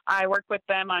I work with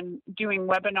them on doing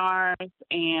webinars,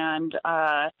 and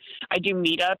I do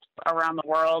meetups around the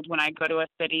world when I go to a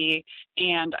city.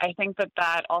 And I think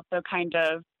that also kind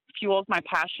of fuels my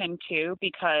passion too,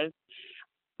 because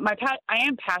I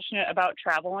am passionate about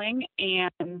traveling,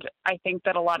 and I think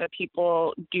that a lot of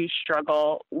people do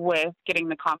struggle with getting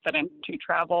the confidence to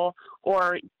travel,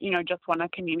 or, just want a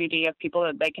community of people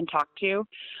that they can talk to.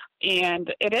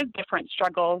 And it is different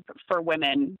struggles for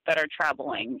women that are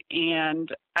traveling. And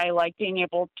I like being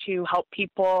able to help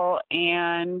people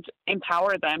and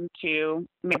empower them to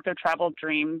make their travel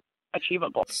dreams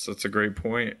achievable. So that's a great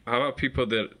point. How about people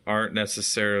that aren't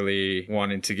necessarily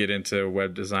wanting to get into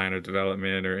web design or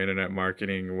development or internet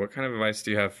marketing? What kind of advice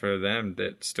do you have for them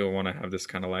that still want to have this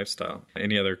kind of lifestyle?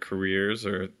 Any other careers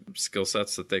or skill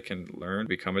sets that they can learn to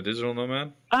become a digital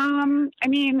nomad? I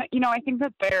mean, I think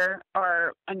that there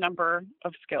are a number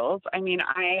of skills. I mean,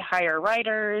 I hire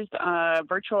writers,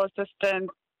 virtual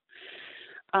assistants,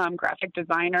 graphic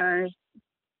designers.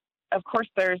 Of course,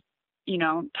 there's,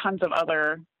 tons of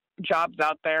other jobs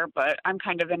out there, but I'm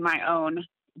kind of in my own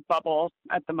bubble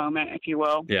at the moment, if you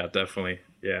will. Yeah, definitely.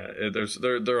 Yeah,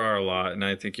 there are a lot, and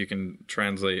I think you can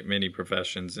translate many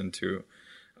professions into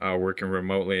working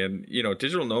remotely. And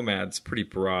digital nomad's pretty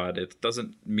broad. It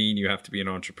doesn't mean you have to be an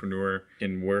entrepreneur. You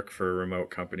can work for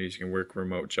remote companies. You can work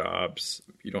remote jobs.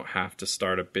 You don't have to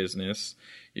start a business.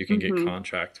 You can get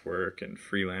contract work and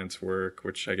freelance work,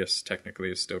 which I guess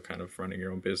technically is still kind of running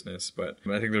your own business. But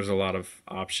I think there's a lot of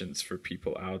options for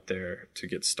people out there to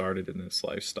get started in this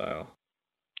lifestyle.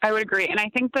 I would agree. And I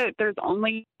think that there's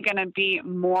only going to be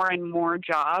more and more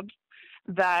jobs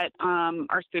that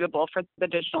are suitable for the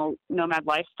digital nomad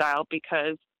lifestyle,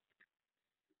 because,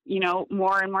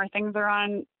 more and more things are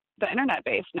on the internet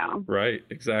base now. Right,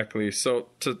 exactly. So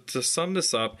to sum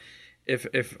this up,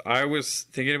 if I was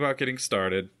thinking about getting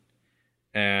started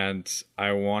and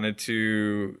I wanted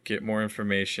to get more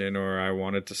information, or I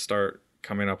wanted to start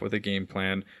coming up with a game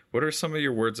plan, what are some of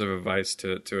your words of advice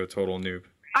to a total noob?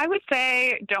 I would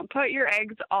say don't put your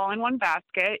eggs all in one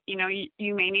basket. You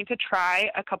may need to try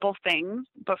a couple things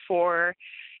before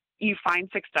you find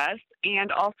success.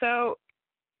 And also,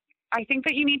 I think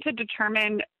that you need to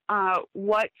determine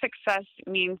what success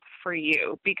means for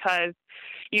you, because,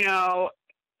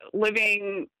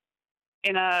 living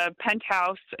in a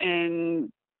penthouse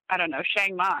in, I don't know,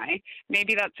 Chiang Mai,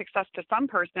 maybe that's success to some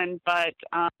person, but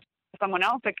someone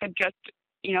else, it could just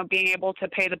being able to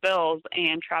pay the bills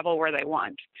and travel where they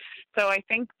want. So I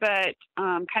think that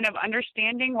kind of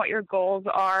understanding what your goals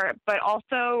are, but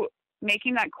also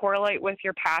making that correlate with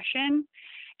your passion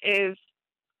is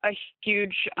a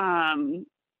huge,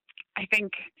 I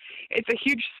think it's a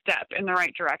huge step in the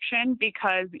right direction,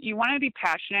 because you want to be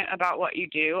passionate about what you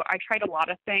do. I tried a lot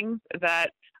of things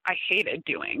that I hated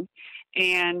doing,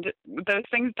 and those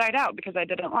things died out because I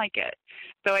didn't like it.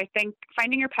 So I think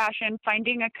finding your passion,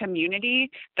 finding a community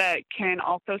that can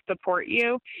also support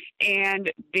you,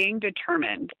 and being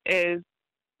determined is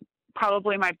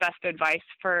probably my best advice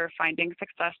for finding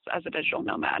success as a digital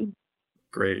nomad.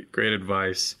 Great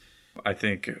advice. I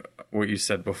think what you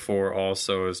said before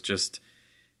also is just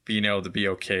being able to be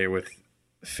okay with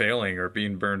failing or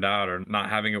being burned out or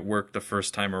not having it work the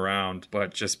first time around,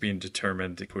 but just being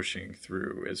determined to pushing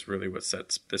through is really what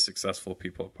sets the successful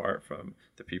people apart from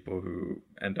the people who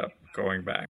end up going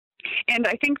back. And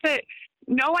I think that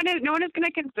no one is going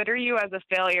to consider you as a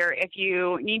failure if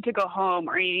you need to go home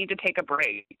or you need to take a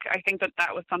break. I think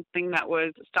that was something that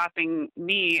was stopping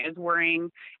me, is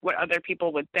worrying what other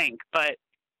people would think. But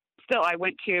still, I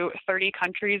went to 30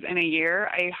 countries in a year.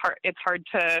 It's hard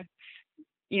to,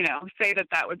 say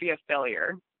that would be a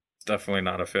failure. It's definitely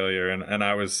not a failure. And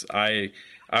I was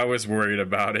worried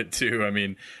about it too. I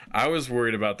mean, I was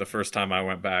worried about the first time I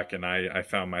went back, and I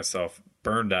found myself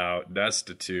burned out,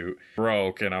 destitute,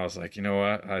 broke, and I was like, you know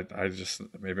what,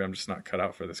 maybe I'm just not cut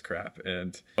out for this crap.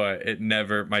 But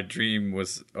my dream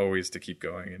was always to keep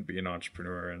going and be an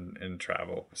entrepreneur and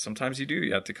travel. Sometimes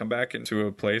you have to come back into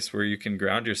a place where you can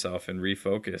ground yourself and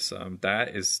refocus.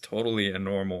 That is totally a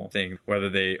normal thing, whether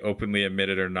they openly admit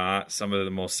it or not. Some of the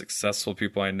most successful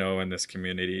people I know in this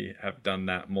community have done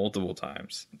that multiple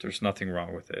times. There's nothing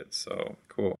wrong with it. So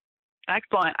cool.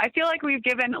 Excellent. I feel like we've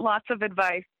given lots of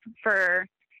advice for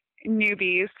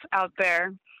newbies out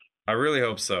there. I really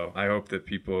hope so. I hope that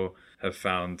people have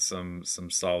found some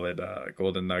solid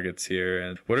golden nuggets here.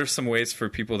 And what are some ways for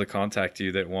people to contact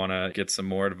you that want to get some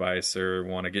more advice or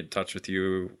want to get in touch with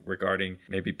you regarding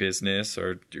maybe business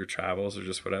or your travels or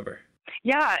just whatever?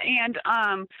 Yeah, and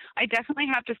I definitely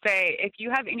have to say, if you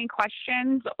have any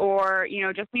questions or,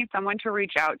 just need someone to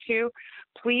reach out to,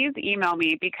 please email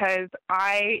me, because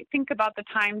I think about the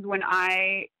times when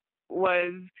I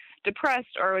was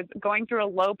depressed or was going through a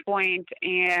low point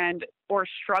or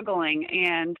struggling,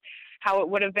 and how it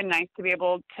would have been nice to be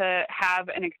able to have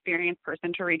an experienced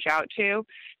person to reach out to.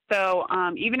 So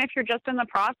even if you're just in the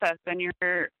process and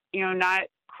you're, not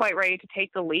quite ready to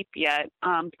take the leap yet,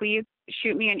 please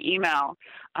shoot me an email.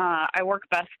 I work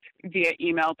best via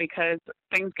email because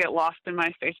things get lost in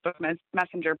my Facebook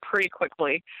Messenger pretty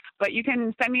quickly. But you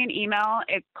can send me an email.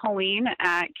 It's Colleen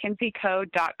at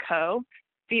kinseyco.co,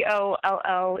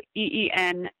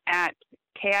 COLLEEN at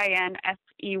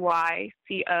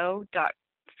KINSEYCO.co.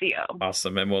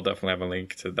 Awesome. And we'll definitely have a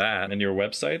link to that. And your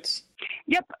websites?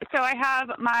 Yep. So I have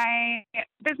my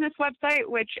business website,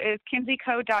 which is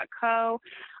kinseyco.co.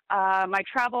 My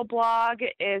travel blog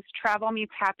is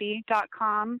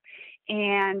travelmeetshappy.com.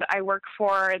 And I work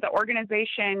for the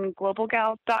organization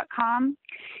globalgals.com.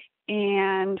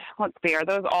 And let's see, are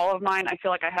those all of mine? I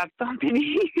feel like I have so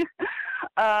many.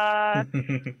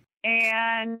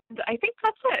 And I think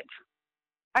that's it.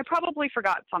 I probably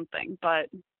forgot something, but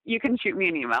you can shoot me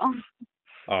an email.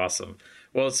 Awesome.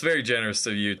 Well, it's very generous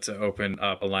of you to open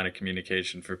up a line of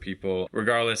communication for people,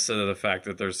 regardless of the fact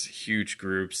that there's huge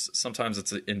groups. Sometimes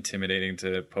it's intimidating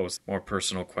to post more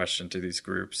personal question to these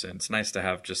groups, and it's nice to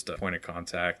have just a point of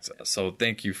contact. So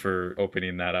thank you for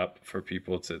opening that up for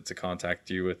people to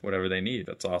contact you with whatever they need.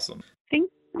 That's awesome.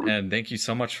 Thanks. And thank you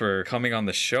so much for coming on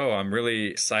the show. I'm really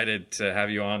excited to have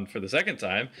you on for the second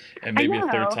time. And maybe a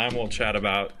third time we'll chat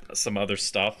about some other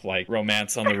stuff like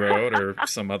romance on the road or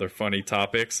some other funny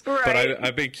topics. Right. But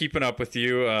I've been keeping up with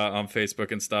you on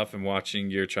Facebook and stuff and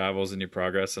watching your travels and your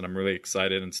progress. And I'm really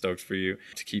excited and stoked for you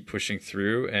to keep pushing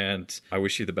through. And I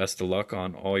wish you the best of luck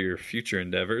on all your future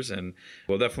endeavors. And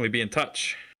we'll definitely be in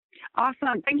touch.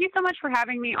 Awesome. Thank you so much for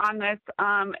having me on this.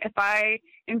 If I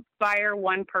inspire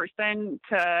one person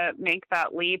to make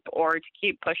that leap or to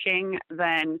keep pushing,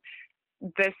 then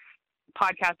this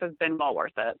podcast has been well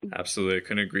worth it. Absolutely. I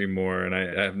couldn't agree more. And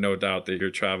I have no doubt that your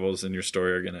travels and your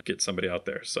story are going to get somebody out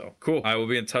there. So cool. I will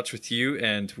be in touch with you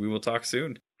and we will talk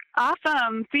soon.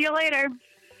 Awesome. See you later.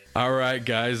 All right,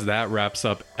 guys, that wraps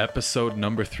up episode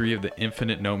number 3 of the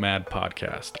Infinite Nomad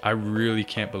podcast. I really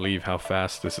can't believe how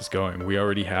fast this is going. We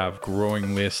already have a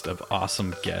growing list of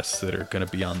awesome guests that are going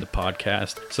to be on the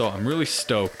podcast. So I'm really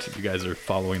stoked you guys are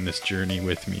following this journey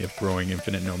with me of growing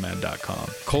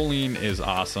infinitenomad.com. Colleen is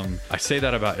awesome. I say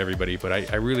that about everybody, but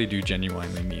I really do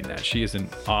genuinely mean that. She is an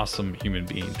awesome human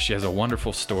being. She has a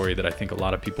wonderful story that I think a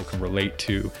lot of people can relate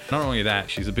to. Not only that,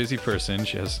 she's a busy person.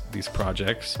 She has these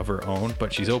projects of her own,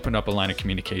 but she's opened up a line of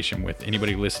communication with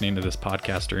anybody listening to this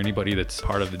podcast or anybody that's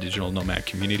part of the digital nomad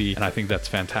community. And I think that's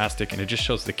fantastic. And it just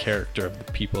shows the character of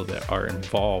the people that are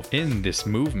involved in this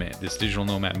movement, this digital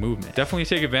nomad movement. Definitely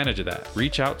take advantage of that.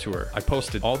 Reach out to her. I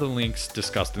posted all the links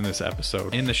discussed in this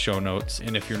episode in the show notes.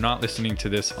 And if you're not listening to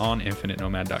this on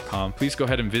infinitenomad.com, please go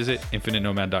ahead and visit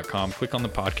infinitenomad.com. Click on the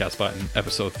podcast button,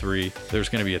 episode 3. There's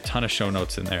going to be a ton of show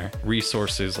notes in there,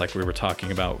 resources like we were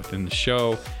talking about within the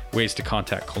show, ways to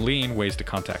contact Colleen, ways to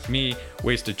contact me,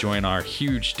 ways to join our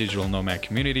huge digital nomad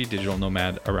community, Digital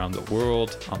Nomad Around the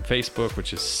World on Facebook,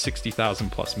 which is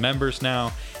 60,000 plus members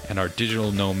now, and our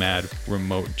Digital Nomad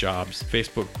Remote Jobs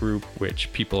Facebook group,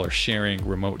 which people are sharing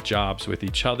remote jobs with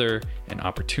each other and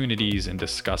opportunities and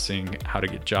discussing how to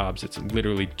get jobs. It's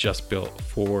literally just built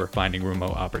for finding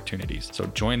remote opportunities. So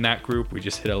join that group. We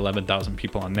just hit 11,000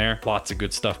 people on there. Lots of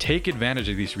good stuff. Take advantage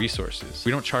of these resources.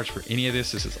 We don't charge for any of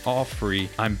this. This is all free.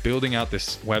 I'm building out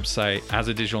this website as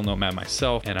a digital nomad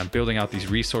myself, and I'm building out these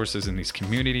resources in these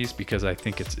communities because I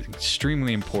think it's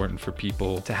extremely important for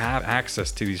people to have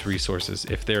access to these resources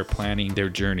if they're planning their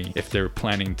journey, if they're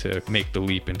planning to make the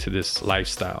leap into this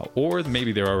lifestyle, or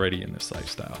maybe they're already in this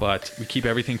lifestyle. But we keep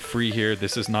everything free here.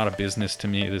 This is not a business to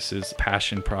me. This is a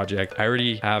passion project. I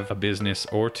already have a business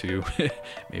or two,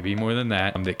 maybe more than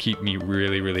that keep me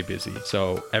really, really busy.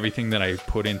 So everything that I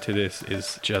put into this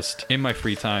is just in my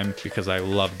free time because I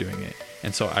love doing it.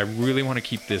 And so I really want to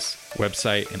keep this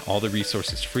website and all the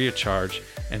resources free of charge.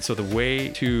 And so the way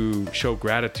to show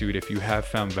gratitude if you have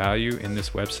found value in this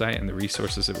website and the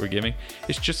resources that we're giving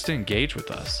is just to engage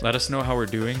with us. Let us know how we're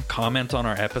doing, comment on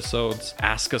our episodes,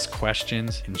 ask us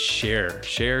questions, and share.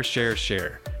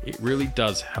 It really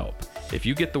does help. If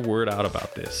you get the word out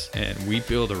about this and we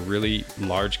build a really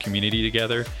large community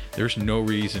together, there's no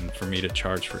reason for me to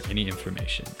charge for any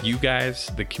information. You guys,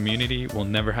 the community, will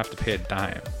never have to pay a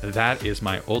dime. That is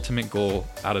my ultimate goal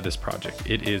out of this project.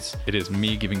 It is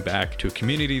me giving back to a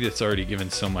community that's already given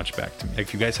so much back to me.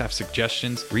 If you guys have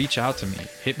suggestions, reach out to me.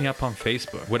 Hit me up on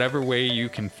Facebook. Whatever way you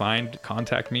can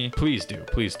contact me, please do.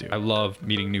 Please do. I love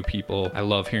meeting new people. I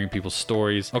love hearing people's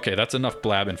stories. Okay, that's enough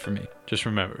blabbing for me. Just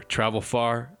remember, travel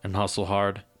far and hustle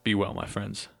hard. Be well, my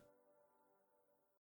friends.